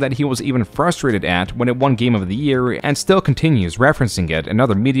 Something that he was even frustrated at when it won Game of the Year and still continues referencing it in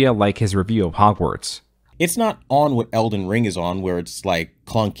other media like his review of Hogwarts. It's not on what Elden Ring is on, where it's like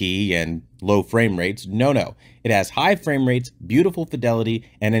clunky and low frame rates. No. It has high frame rates, beautiful fidelity,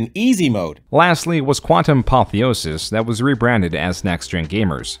 and an easy mode. Lastly was Quantum Apotheosis that was rebranded as Next Gen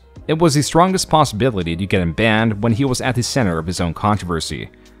Gamers. It was the strongest possibility to get him banned when he was at the center of his own controversy.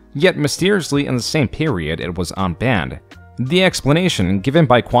 Yet mysteriously in the same period it was unbanned. The explanation given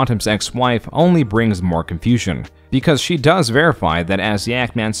by Quantum's ex-wife only brings more confusion, because she does verify that as the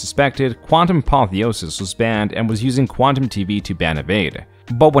Actman suspected, Quantum Apotheosis was banned and was using Quantum TV to ban Evade.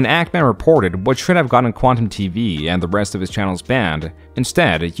 But when Actman reported what should have gotten Quantum TV and the rest of his channels banned,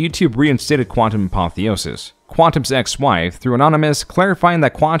 instead, YouTube reinstated Quantum Apotheosis. Quantum's ex-wife, through Anonymous, clarifying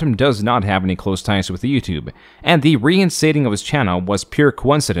that Quantum does not have any close ties with YouTube, and the reinstating of his channel was pure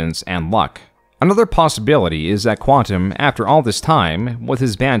coincidence and luck. Another possibility is that Quantum, after all this time, with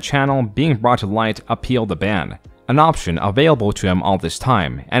his banned channel being brought to light, appealed the ban. An option available to him all this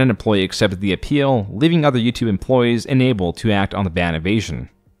time, and an employee accepted the appeal, leaving other YouTube employees enabled to act on the ban evasion.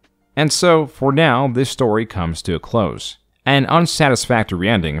 And so, for now, this story comes to a close. An unsatisfactory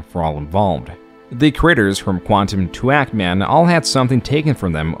ending for all involved. The creators from Quantum to Actman all had something taken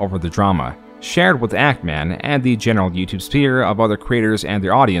from them over the drama. Shared with Actman and the general YouTube sphere of other creators and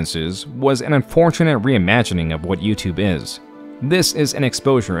their audiences was an unfortunate reimagining of what YouTube is. This is an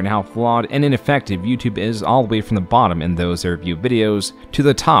exposure in how flawed and ineffective YouTube is all the way from the bottom in those that review videos to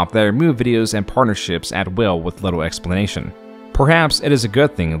the top that remove videos and partnerships at will with little explanation. Perhaps it is a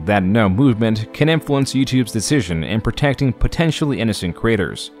good thing that no movement can influence YouTube's decision in protecting potentially innocent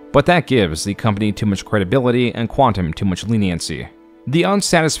creators, but that gives the company too much credibility and Quantum too much leniency. The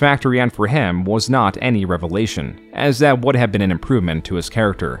unsatisfactory end for him was not any revelation, as that would have been an improvement to his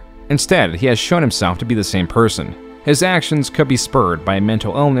character. Instead, he has shown himself to be the same person. His actions could be spurred by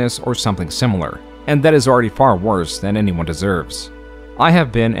mental illness or something similar, and that is already far worse than anyone deserves. I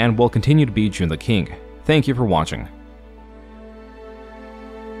have been and will continue to be June the King. Thank you for watching.